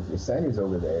logjam with your centers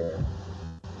over there,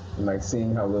 and like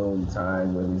seeing how little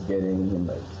time Willie's getting, and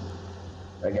like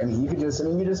I mean, you could just at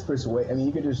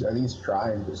least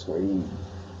try and persuade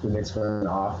the Knicks front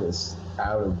office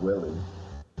out of Willie,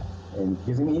 and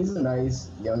because I mean he's a nice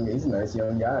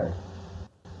young guy.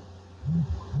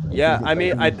 Yeah, I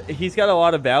mean, he's got a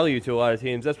lot of value to a lot of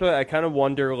teams. That's why I kind of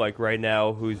wonder, like, right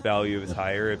now, whose value is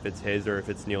higher, if it's his or if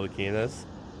it's Ntilikina's.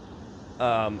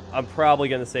 I'm probably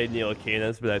going to say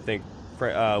Ntilikina's, but I think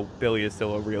Billy is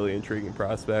still a really intriguing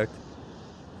prospect.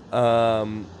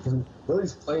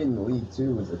 Willie's played in the league,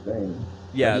 too, is the thing.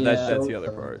 Yeah, Like, that's the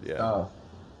other part, yeah. Stuff.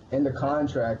 And the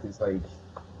contract is, like,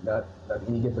 not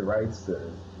you get the rights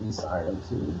to re-sign him,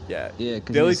 too. Yeah,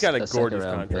 'cause Billy's he's got a a gorgeous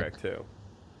second-round contract, pick. too.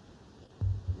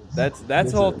 That's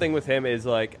the whole thing with him is,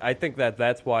 like, I think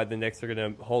that's why the Knicks are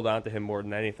going to hold on to him more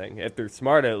than anything. If they're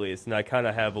smart, at least, and I kind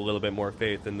of have a little bit more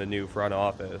faith in the new front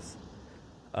office.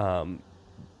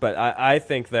 But I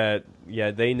think that,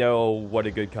 yeah, they know what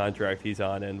a good contract he's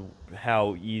on and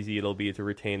how easy it'll be to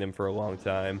retain him for a long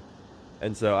time.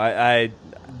 And so I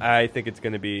think it's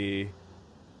going to be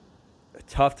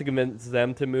tough to convince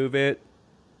them to move it.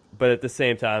 But at the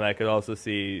same time, I could also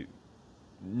see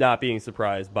not being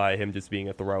surprised by him just being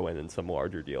a throw-in in some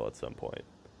larger deal at some point.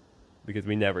 Because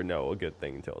we never know a good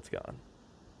thing until it's gone.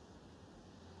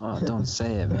 Oh, don't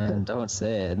say it, man. Don't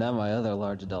say it. Not my other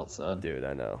large adult son. Dude,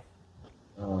 I know.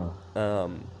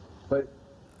 But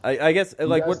I guess, you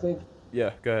like, guys what... think?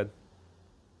 Yeah, go ahead.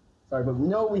 Sorry, but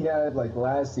we had like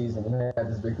last season we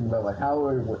had this big thing about like how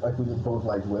we both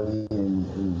like Willie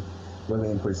and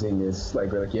Porzingis,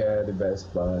 like we're like, yeah, the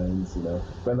best buds, you know.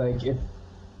 But like if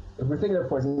we're thinking of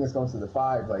Porzingis going to the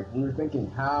 5, like we were thinking,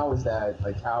 how is that?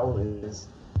 Like how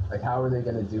are they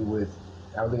gonna do with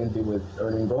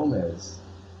Ernie Gomez?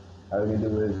 How are they gonna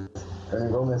do with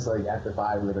Ernie Gomez like at the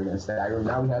 5 where they're gonna stagger?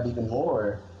 Now we have even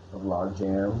more of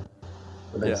logjam,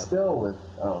 but like still with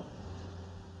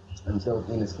until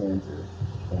Enes Kanter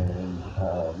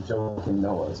and Joe and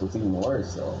Noah, so it's even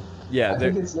worse. So Yeah, I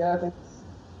think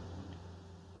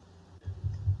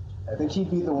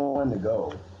he'd be the one to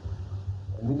go.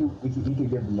 I think he could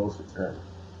give the most return.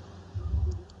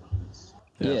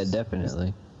 Yeah,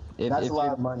 definitely. That's a lot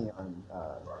of money on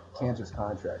Kanter's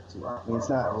contract too. I mean, it's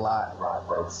not a lot,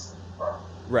 but it's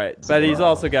Right, but he's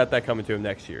also got that coming to him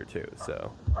next year too.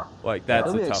 So, like,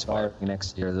 that's He'll be a tough expiring part.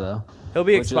 next year, though. He'll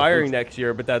be Which is- expiring next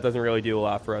year, but that doesn't really do a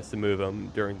lot for us to move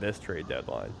him during this trade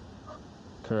deadline.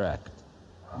 Correct.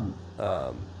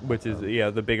 Which is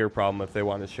the bigger problem if they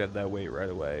want to shed that weight right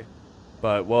away.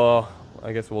 But well,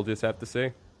 I guess we'll just have to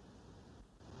see.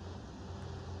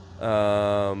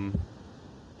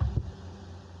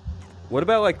 What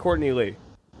about like Courtney Lee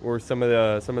or some of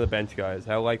the bench guys?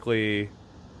 How likely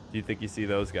do you think you see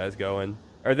those guys going?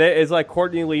 Is like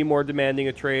Courtney Lee more demanding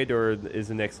a trade, or is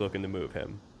the Knicks looking to move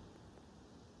him?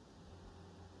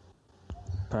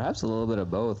 Perhaps a little bit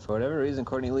of both. For whatever reason,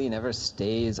 Courtney Lee never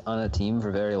stays on a team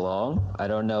for very long. I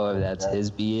don't know if that's his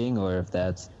being or if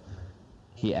that's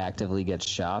he actively gets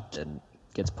shopped and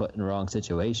gets put in wrong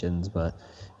situations. But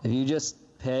if you just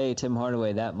pay Tim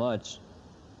Hardaway that much,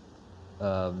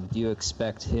 do you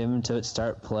expect him to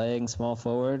start playing small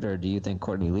forward, or do you think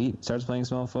Courtney Lee starts playing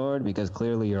small forward? Because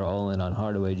clearly you're all in on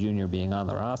Hardaway Jr. being on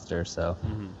the roster. So.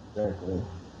 exactly.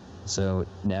 So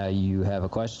now you have a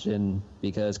question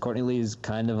because Courtney Lee is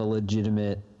kind of a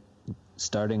legitimate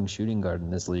starting shooting guard in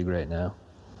this league right now.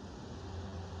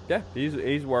 Yeah,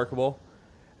 he's workable.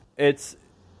 It's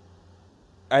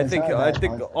I think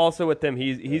also with him,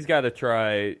 he's got to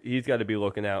try. He's got to be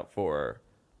looking out for,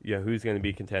 who's going to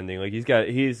be contending. Like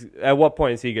he's at what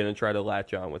point is he going to try to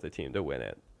latch on with a team to win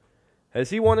it? Has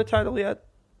he won a title yet?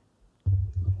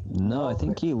 No, I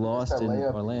think he lost in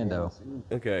Orlando.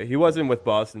 Okay, he wasn't with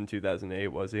Boston in 2008,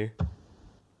 was he?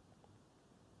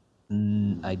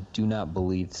 I do not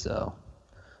believe so.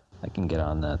 I can get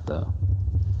on that though.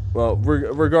 Well,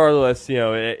 regardless,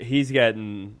 he's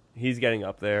getting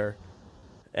up there,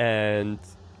 and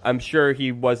I'm sure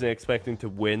he wasn't expecting to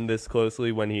win this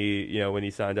closely when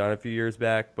he signed on a few years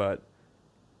back. But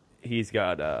he's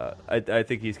got. I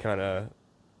think he's kind of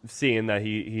seeing that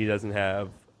he doesn't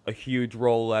have a huge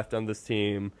role left on this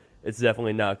team. It's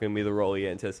definitely not going to be the role he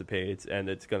anticipates, and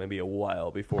it's going to be a while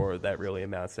before that really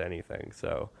amounts to anything.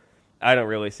 So I don't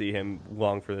really see him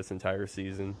long for this entire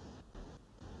season.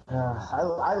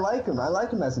 I like him. I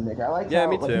like him as a Knick. I like yeah, how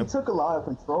me too. He took a lot of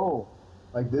control,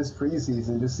 like this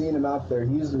preseason. Just seeing him out there,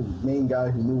 he's the main guy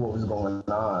who knew what was going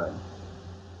on.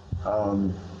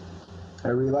 I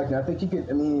really like him. I think he could.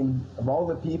 I mean, of all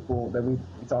the people that we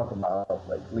talk about,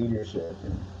 like leadership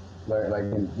and learn, like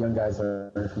and young guys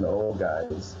learn from the old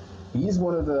guys. He's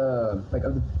one of the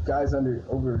of the guys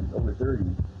over 30.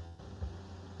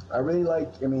 I really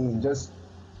like. I mean, just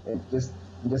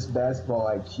basketball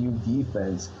IQ,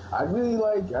 defense. I'd really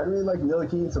like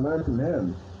Ntilikina to learn from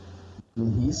him. I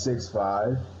mean, he's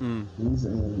 6'5".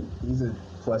 He's a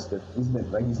plus.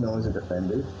 He's known as a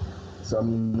defender. So I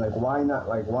mean, why not?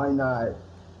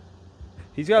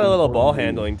 He's got a little ball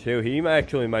handling too. He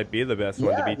actually might be the best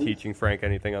one to be teaching Frank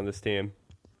anything on this team.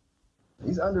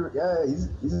 He's underrated.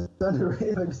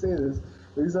 Like I say this,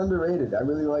 he's underrated. I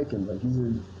really like him. Like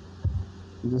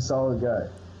he's a solid guy.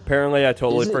 Apparently, I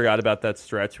totally forgot about that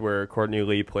stretch where Courtney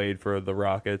Lee played for the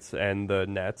Rockets and the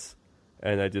Nets,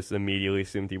 and I just immediately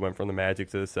assumed he went from the Magic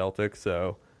to the Celtics.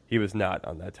 So he was not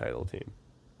on that title team.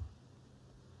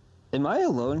 Am I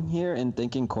alone here in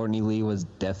thinking Courtney Lee was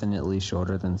definitely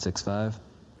shorter than 6'5"?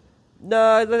 No,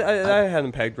 I had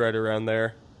him pegged right around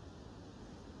there.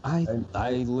 I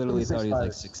literally thought he was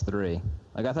like 6'3".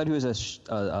 Like I thought he was a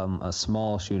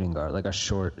small shooting guard, like a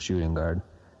short shooting guard.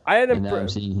 I had him. And now I'm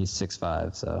seeing he's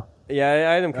 6'5", so. Yeah,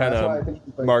 I had him kind of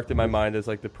marked in my mind as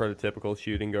like the prototypical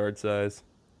shooting guard size.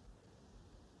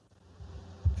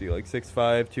 Is he like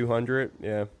 6'5", 200?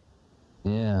 Yeah.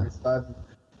 Yeah. 6'5".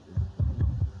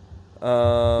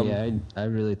 I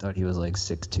really thought he was like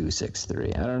 6'2",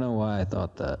 6'3". I don't know why I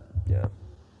thought that. Yeah.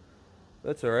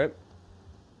 That's all right.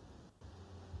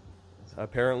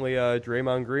 Apparently,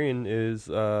 Draymond Green is,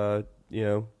 6'7".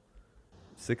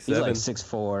 He's like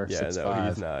 6'4", yeah, 6'5". No,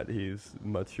 he's not. He's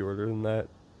much shorter than that.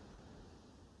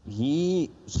 He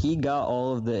got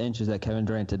all of the inches that Kevin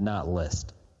Durant did not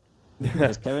list.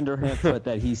 Because Kevin Durant put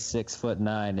that he's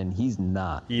 6'9", and he's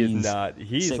not. He's not.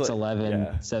 He's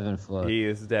 6'11", 7 foot. He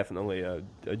is definitely a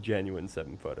genuine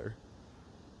 7-footer.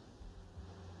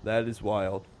 That is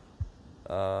wild.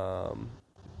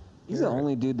 He's the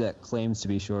only dude that claims to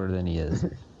be shorter than he is.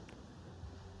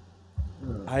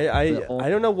 I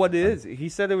don't know what it is. He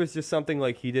said it was just something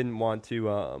like he didn't want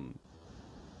to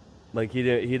he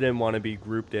didn't want to be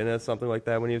grouped in as something like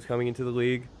that when he was coming into the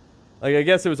league. Like I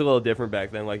guess it was a little different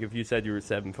back then. Like if you said you were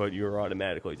 7 foot, you were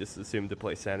automatically just assumed to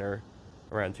play center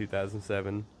around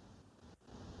 2007.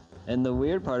 And the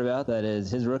weird part about that is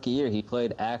his rookie year he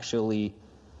actually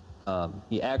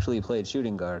played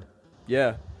shooting guard.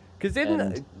 Yeah. Because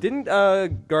didn't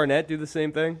Garnett do the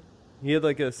same thing? He had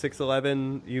like a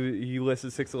 6'11". He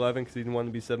listed 6'11" because he didn't want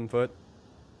to be 7 foot.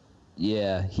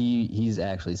 Yeah, he's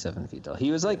actually 7 feet tall. He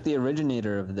was like the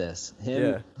originator of this.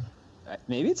 Yeah.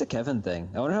 Maybe it's a Kevin thing.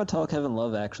 I wonder how tall Kevin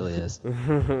Love actually is.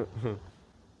 He'll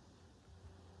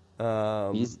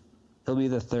be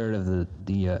the third of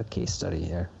the case study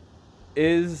here.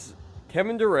 Is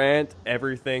Kevin Durant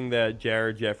everything that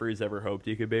Jared Jeffries ever hoped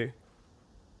he could be?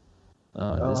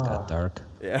 Oh, this got dark.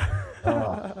 Yeah.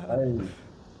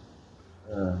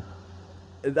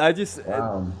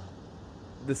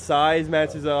 The size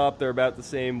matches up. They're about the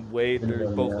same weight. They're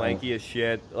both lanky as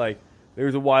shit. Like, there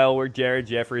was a while where Jared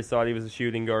Jeffries thought he was a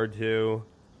shooting guard too.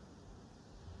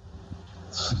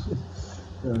 I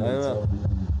don't know.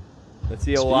 Let's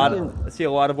see a lot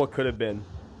of what could have been.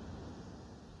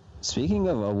 Speaking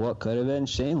of what could have been,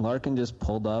 Shane Larkin just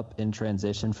pulled up in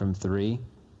transition from 3,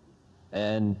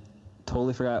 and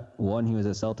totally forgot 1, he was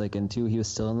a Celtic, and 2, he was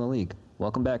still in the league.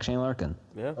 Welcome back, Shane Larkin.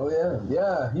 Yeah. Oh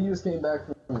yeah. He just came back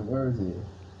from where is he?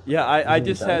 Yeah, I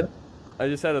just had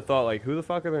a thought like, who the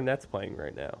fuck are their Nets playing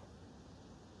right now?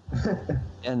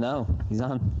 Yeah, no, he's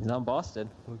on Boston.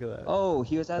 Look at that. Oh,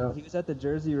 he was at the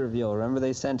jersey reveal. Remember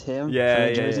they sent him? Yeah, for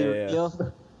the jersey yeah.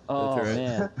 reveal? Oh That's right.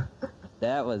 man,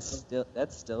 That's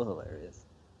still hilarious.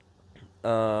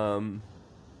 All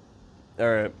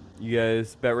right, you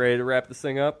guys about ready to wrap this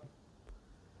thing up?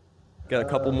 Got a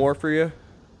couple more for you.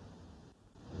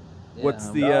 Yeah, What's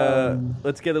the?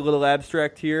 Let's get a little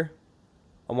abstract here.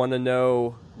 I want to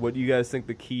know what you guys think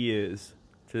the key is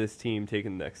to this team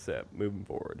taking the next step, moving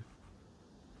forward.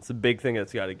 It's a big thing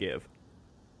that's got to give.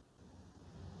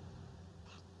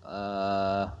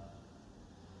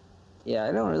 Yeah,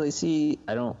 I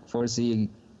don't foresee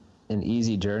an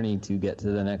easy journey to get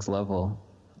to the next level.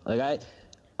 Like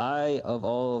I of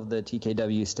all of the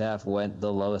TKW staff went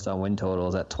the lowest on win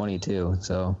totals at 22.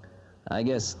 So I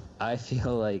guess I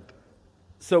feel like.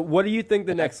 So what do you think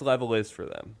the next level is for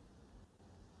them?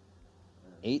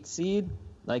 8 seed?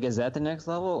 Like, is that the next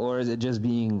level, or is it just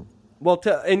being? Well,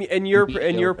 in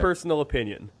your personal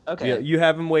opinion, okay, you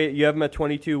have them at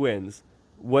 22 wins.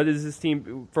 What is this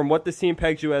team, from what this team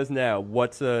pegs you as now,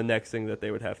 what's the next thing that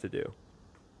they would have to do?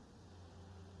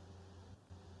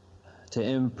 To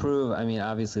improve, I mean,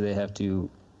 obviously they have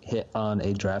to hit on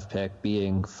a draft pick,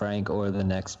 being Frank or the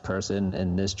next person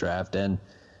in this draft. And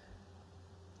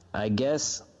I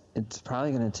guess it's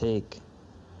probably going to take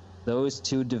those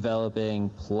two developing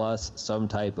plus some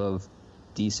type of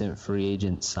decent free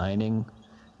agent signing.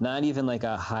 Not even like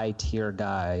a high-tier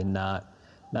guy, not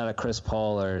a Chris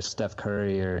Paul or Steph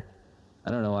Curry or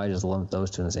I don't know why I just lumped those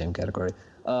two in the same category.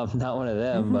 Not one of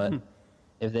them, but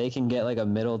if they can get like a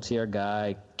middle-tier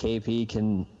guy, KP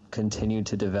can continue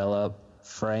to develop.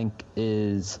 Frank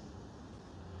is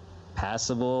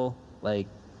passable, like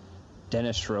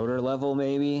Dennis Schroeder level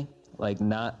maybe, like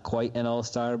not quite an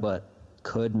all-star, but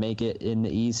could make it in the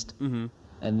East. Mm-hmm.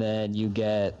 And then you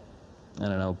get, I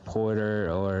don't know,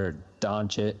 Porter or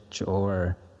Doncic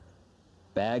or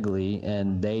Bagley,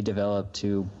 and they develop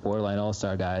to borderline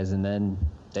all-star guys, and then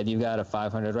you've got a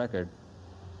 500 record.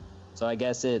 So I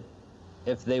guess if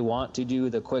they want to do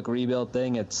the quick rebuild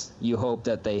thing, it's you hope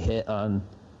that they hit on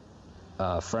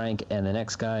Frank and the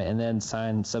next guy, and then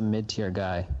sign some mid-tier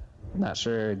guy. I'm not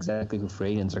sure exactly who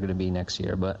free agents are going to be next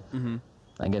year, but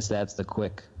I guess that's the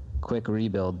quick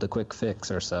rebuild, the quick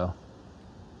fix or so.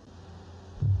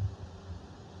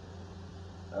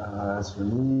 As for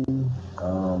me,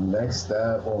 next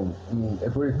step, well, I mean,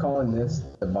 if we're calling this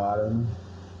the bottom,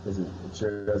 because it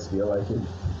sure does feel like it,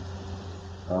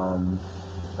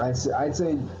 I'd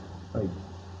say, like,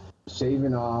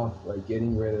 shaving off, like,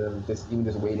 getting rid of, just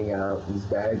waiting out these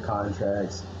bad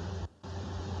contracts.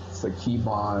 It's like keep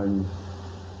on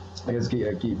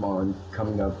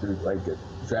coming up through, like,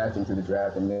 drafting through the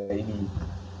draft, and maybe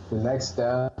the next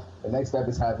step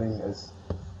is having is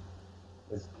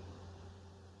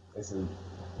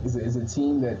a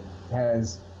team that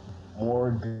has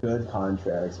more good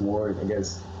contracts, more, I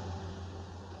guess,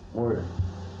 more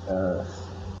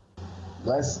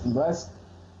less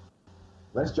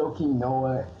Joakim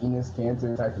Noah, Enes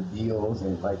Kanter type of deals,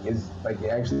 and it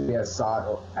actually has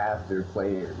sought after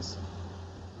players.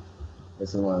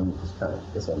 That's what I'm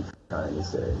trying to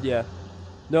say. Yeah.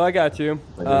 No, I got you.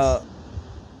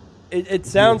 It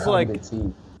sounds like.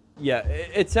 Yeah,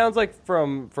 it sounds like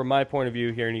from my point of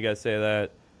view, hearing you guys say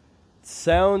that,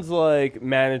 sounds like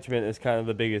management is kind of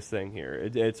the biggest thing here.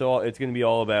 It's going to be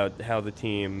all about how the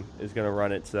team is going to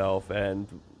run itself, and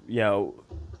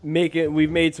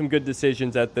we've made some good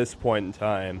decisions at this point in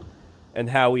time, and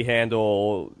how we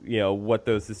handle what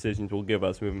those decisions will give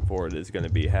us moving forward is going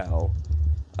to be how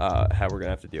we're going to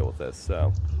have to deal with this.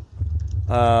 So,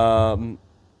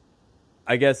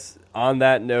 I guess on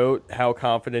that note, how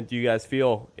confident do you guys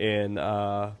feel in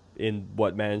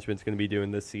what management's going to be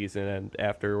doing this season and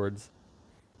afterwards?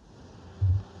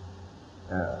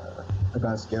 Like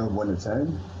on a scale of 1 to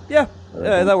 10? Yeah,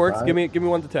 that works. 5? Give me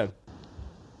 1 to 10.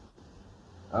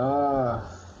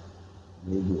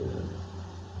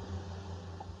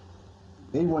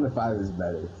 Maybe 1 to 5 is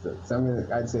better. So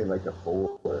I'd say like a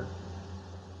 4. All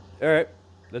right,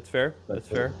 that's fair. That's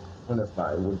fair. 1 to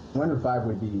 5. 1 to 5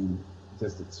 would be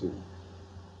just a 2.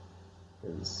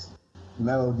 Because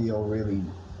Melo deal really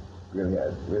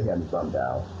had me bummed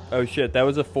out. Oh shit, that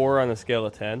was a 4 on a scale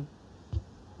of 10?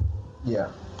 Yeah.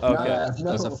 Okay.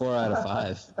 That's a 4 out of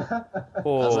 5.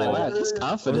 Oh. I was like, wow, he's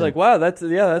confident. I was like, wow,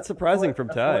 that's surprising from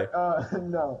Ty.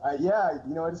 No. I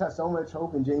just have so much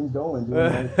hope in James Dolan.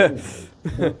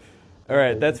 All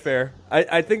right, that's fair.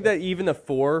 I think that even a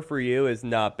 4 for you is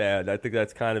not bad. I think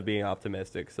that's kind of being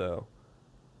optimistic. So,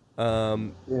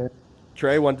 yeah.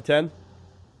 Trey, 1 to 10.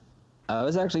 I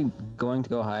was actually going to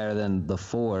go higher than the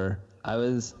 4. I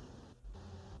was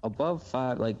above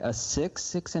 5, like a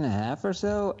 6.5 or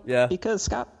so. Yeah. Because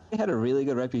Scott had a really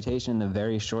good reputation in the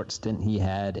very short stint he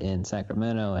had in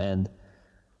Sacramento, and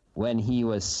when he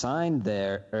was signed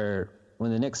there, or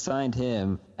when the Knicks signed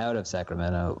him out of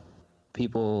Sacramento,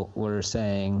 people were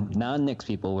saying, non-Knicks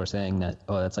people were saying that,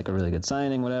 oh, that's like a really good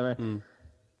signing, whatever.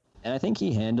 And I think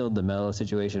he handled the Melo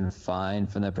situation fine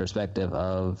from the perspective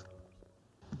of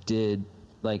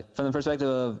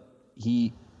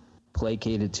he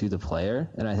placated to the player,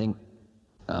 and I think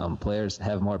players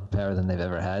have more power than they've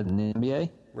ever had in the NBA.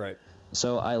 Right.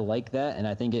 So I like that, and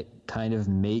I think it kind of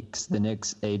makes the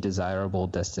Knicks a desirable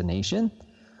destination.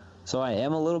 So I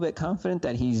am a little bit confident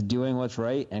that he's doing what's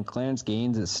right, and Clarence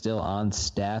Gaines is still on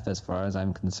staff as far as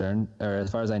I'm concerned, or as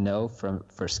far as I know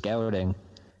for scouting.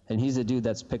 And he's a dude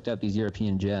that's picked up these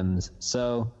European gems.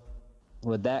 So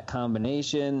with that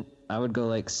combination, I would go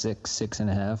like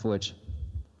 6.5, which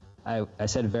I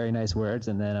said very nice words,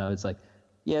 and then I was like,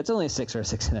 yeah, it's only a 6 or a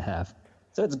 6.5.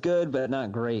 So it's good, but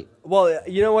not great. Well,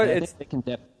 you know what?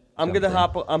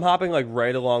 I'm hopping like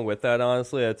right along with that.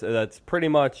 Honestly, that's pretty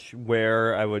much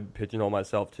where I would pigeonhole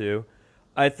myself to.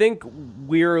 I think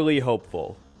wearily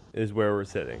hopeful is where we're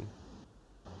sitting.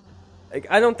 Like,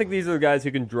 I don't think these are the guys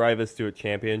who can drive us to a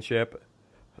championship,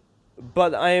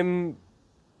 but I'm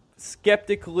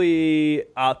skeptically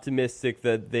optimistic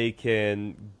that they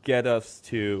can get us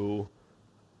to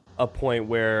a point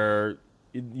where,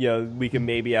 you know, we can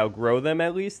maybe outgrow them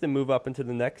at least and move up into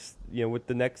the next, you know, with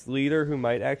the next leader who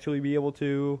might actually be able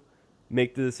to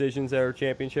make the decisions that are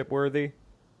championship worthy.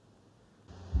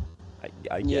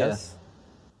 I guess.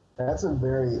 That's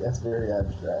very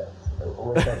abstract. I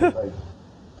wish I could like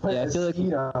put I feel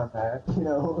speed on that, you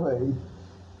know, like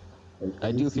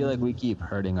I do feel like we keep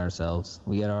hurting ourselves.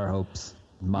 We get our hopes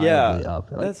mildly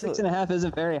up. Like 6.5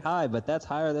 isn't very high, but that's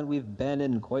higher than we've been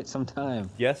in quite some time.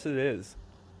 Yes, it is.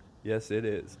 Yes, it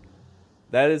is.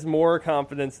 That is more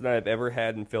confidence than I've ever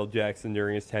had in Phil Jackson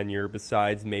during his tenure,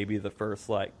 besides maybe the first,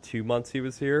 2 months he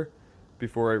was here,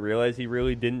 before I realized he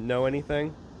really didn't know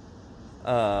anything.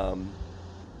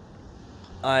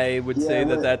 I would say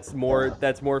that's more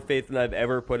faith than I've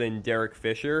ever put in Derek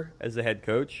Fisher as a head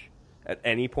coach at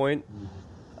any point.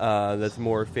 That's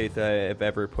more faith that I've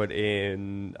ever put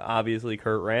in, obviously,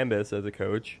 Kurt Rambis as a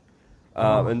coach.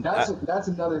 And that's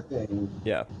another thing.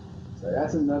 Yeah. So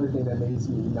that's another thing that makes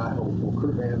me not hopeful.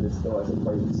 Kurt Rambis still has a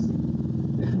place.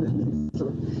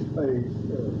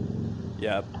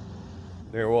 Yeah.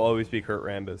 There will always be Kurt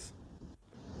Rambis.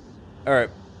 All right.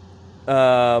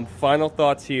 Final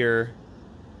thoughts here.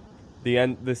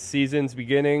 The season's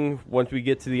beginning. Once we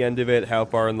get to the end of it, how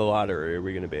far in the lottery are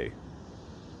we going to be?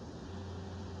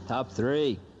 Top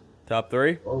 3. Top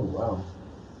 3? Oh,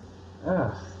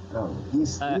 wow.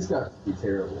 He's got to be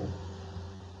terrible.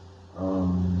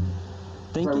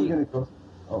 Think are we you, gonna go?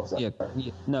 Oh, sorry.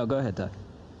 Yeah, no, go ahead, Doug.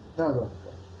 No,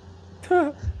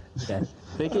 go. Okay.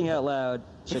 Thinking out loud,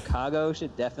 Chicago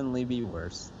should definitely be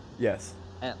worse. Yes.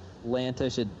 Atlanta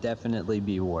should definitely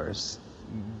be worse.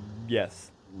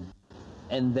 Yes.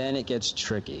 And then it gets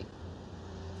tricky.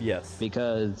 Yes.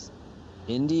 Because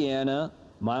Indiana,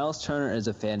 Miles Turner is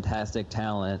a fantastic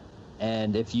talent,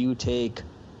 and if you take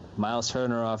Miles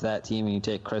Turner off that team and you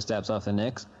take Kristaps off the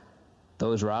Knicks,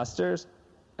 those rosters,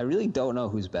 I really don't know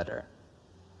who's better.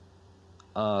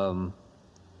 Then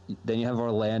you have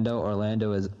Orlando.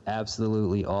 Orlando is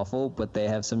absolutely awful, but they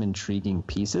have some intriguing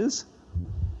pieces.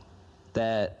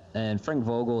 And Frank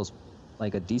Vogel's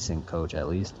like a decent coach at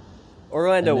least.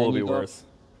 Orlando will be worse.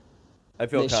 I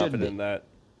feel confident in that.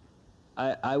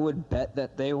 I would bet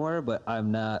that they were, but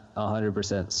I'm not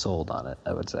 100% sold on it,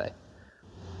 I would say.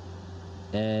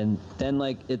 And then,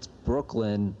 it's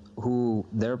Brooklyn, who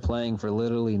they're playing for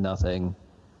literally nothing.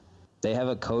 They have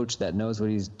a coach that knows what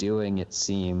he's doing, it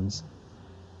seems.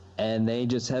 And they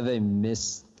just have a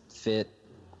misfit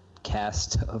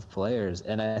cast of players.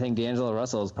 And I think D'Angelo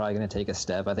Russell is probably going to take a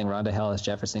step. I think Rondae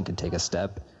Hollis-Jefferson can take a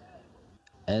step.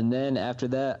 And then after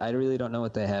that, I really don't know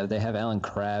what they have. They have Alan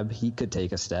Crabb. He could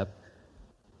take a step.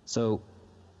 So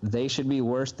they should be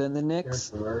worse than the Knicks,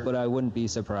 but I wouldn't be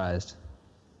surprised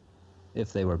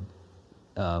if they were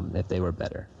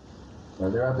better. Well,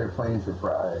 they're out there playing for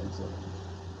pride. So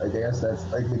I guess that's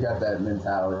they got that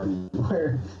mentality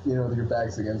where your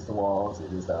back's against the wall, so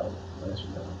you're just out.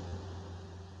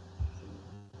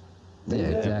 Yeah,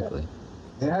 exactly.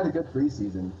 They had a good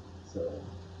preseason, so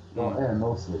and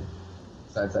mostly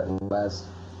besides that last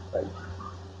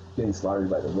getting slaughtered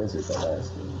by the Wizards that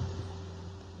last game.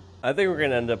 I think we're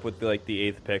gonna end up with the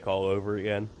 8th pick all over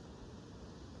again.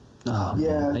 Oh,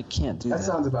 yeah, man, I can't do that. That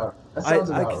sounds about right.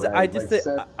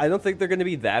 I don't think they're going to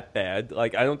be that bad. I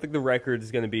don't think the record is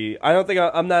going to be. I don't think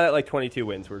I'm not at 22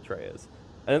 wins where Trey is.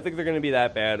 I don't think they're going to be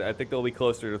that bad. I think they'll be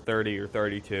closer to 30 or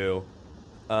 32.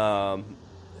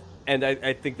 And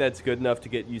I think that's good enough to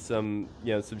get you some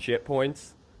shit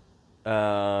points.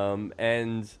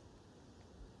 And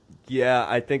yeah,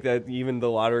 I think that even the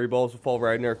lottery balls will fall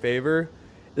right in our favor.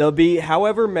 There'll be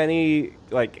however many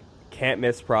like can't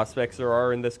miss prospects there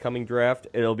are in this coming draft.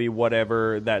 It'll be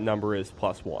whatever that number is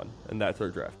 +1, and that's our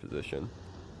draft position.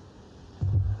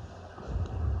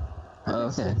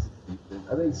 Okay.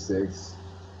 I think 6.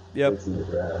 Yep. 6 in the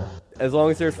draft. As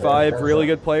long as there's 5 really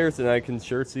good players, then I can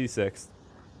sure see 6.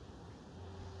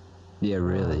 Yeah,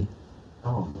 really.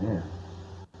 Oh man.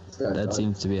 That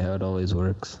seems to be how it always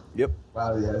works. Yep.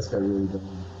 Wow, yeah, this guy really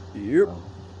done. Yep.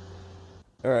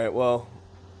 All right. Well,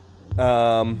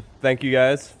 thank you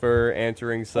guys for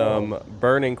answering some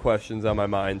burning questions on my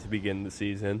mind to begin the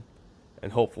season,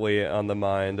 and hopefully on the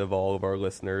mind of all of our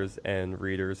listeners and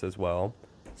readers as well.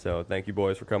 So thank you,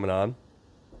 boys, for coming on.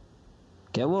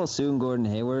 Get well soon, Gordon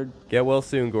Hayward. Get well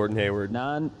soon, Gordon Hayward.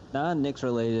 Non-Knicks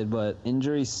related, but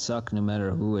injuries suck no matter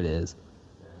who it is.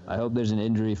 I hope there's an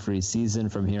injury-free season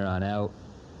from here on out,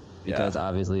 because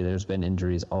obviously there's been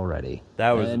injuries already.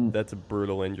 That's a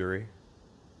brutal injury.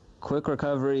 Quick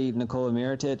recovery, Nikola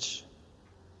Mirotic.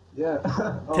 Yeah.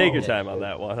 Take your time on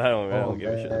that one. I don't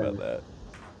give a shit about that.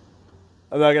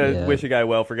 I'm not gonna wish a guy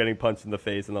well for getting punched in the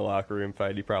face in the locker room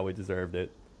fight. He probably deserved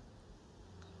it.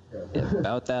 Yeah,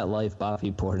 about that life,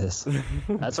 Bobby Portis.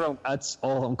 That's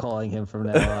all I'm calling him from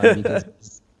now on, because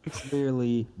he's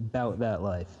clearly about that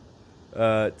life.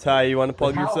 Ty, you want to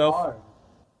plug yourself? Hard?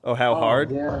 Oh, how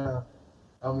hard? Yeah.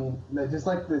 I mean, like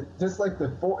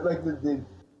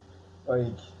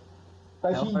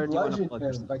How he hard do you wanna bludgeoned plug him.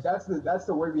 yourself? Like that's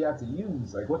the word we have to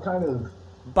use. Like what kind of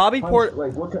Bobby punch, Portis.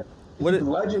 like what he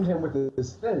bludgeoned him with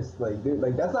his fist. Like dude,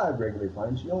 like that's not a regular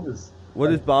punch. You'll just. What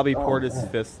does Bobby Portis' man.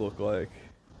 fist look like?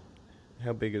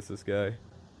 How big is this guy?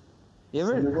 You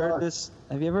ever heard this?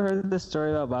 Have you ever heard this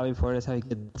story about Bobby Portis? How he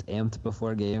gets amped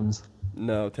before games?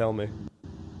 No, tell me.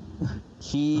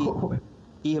 He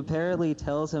apparently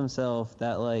tells himself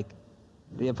that like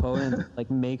the opponent like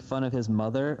make fun of his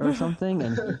mother or something,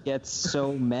 and he gets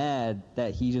so mad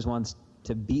that he just wants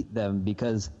to beat them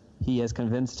because he has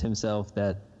convinced himself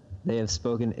that they have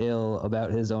spoken ill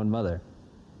about his own mother,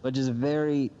 which is a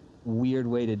very weird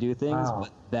way to do things. Wow.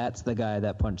 But that's the guy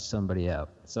that punched somebody out.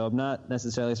 So I'm not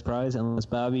necessarily surprised, unless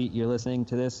Bobby, you're listening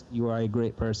to this. You are a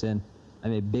great person.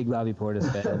 I'm a big Bobby Portis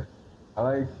fan.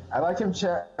 I like him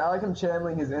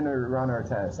channeling his inner Ron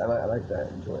Artest. I like that.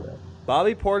 Enjoy that.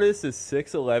 Bobby Portis is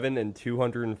 6'11" and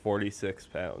 246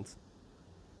 pounds.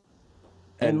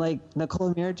 And like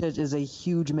Nikola Mirotic is a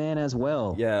huge man as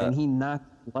well. Yeah. And he knocked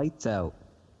lights out.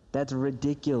 That's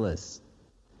ridiculous.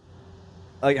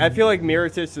 Like I feel like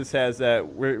Mirotic just has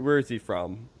that. Where is he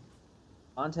from?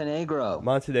 Montenegro.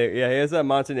 Yeah, he has that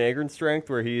Montenegrin strength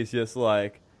where he's just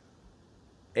like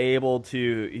able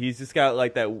to. He's just got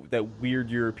like that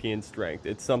weird European strength.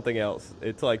 It's something else.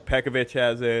 It's like Pekovic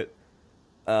has it.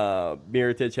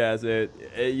 Mirotic has it.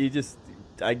 You just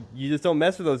don't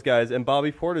mess with those guys. And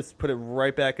Bobby Portis put it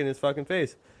right back in his fucking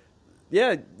face.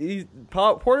 Yeah,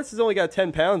 Portis has only got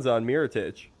 10 pounds on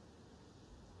Mirotic.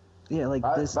 Yeah, like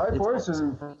this. Bobby Portis is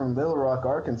from Little Rock,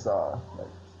 Arkansas.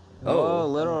 Oh,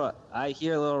 Little Rock. I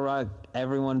hear Little Rock.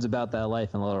 Everyone's about that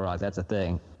life in Little Rock. That's a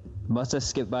thing. Must have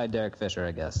skipped by Derek Fisher,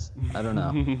 I guess. I don't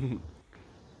know.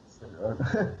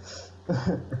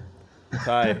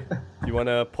 Ty, do you want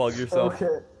to plug yourself?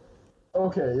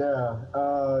 Okay, yeah.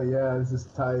 This is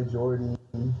Ty Jordan,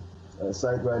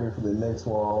 site writer for the Knicks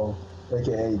Wall,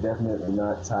 aka definitely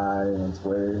not Ty on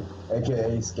Twitter,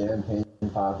 aka Scam Pain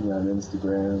Poppy on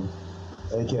Instagram,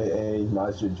 aka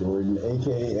Majid Jordan,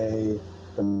 aka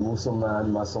the Musulman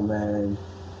Muscle Man,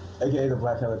 aka the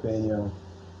Black Jalapeno,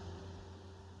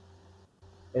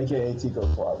 aka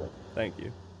Tico Suave. Thank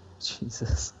you.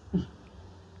 Jesus.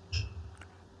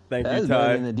 Thank That you, is Ty.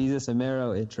 better than the Jesus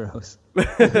Amaro intros.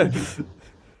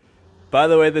 By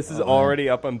the way, this is already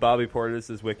up on Bobby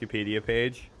Portis' Wikipedia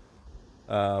page.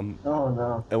 Oh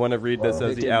no. I want to read this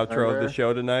as the Victim outro of murder. the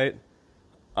show tonight.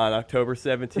 On October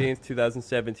 17th,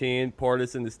 2017,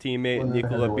 Portis and his teammate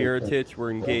Nikola Mirotic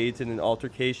were engaged in an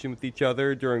altercation with each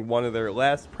other during one of their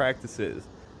last practices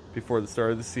before the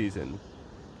start of the season.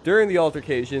 During the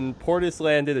altercation, Portis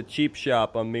landed a cheap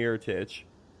shot on Mirotic,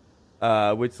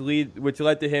 which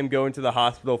led to him going to the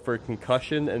hospital for a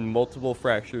concussion and multiple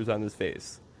fractures on his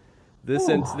face. This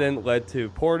incident led to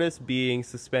Portis being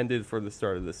suspended for the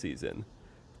start of the season.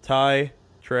 Ty,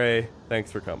 Trey,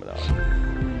 thanks for coming on.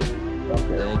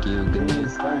 Okay. Thank you. Good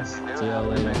news. Thanks. See y'all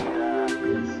later.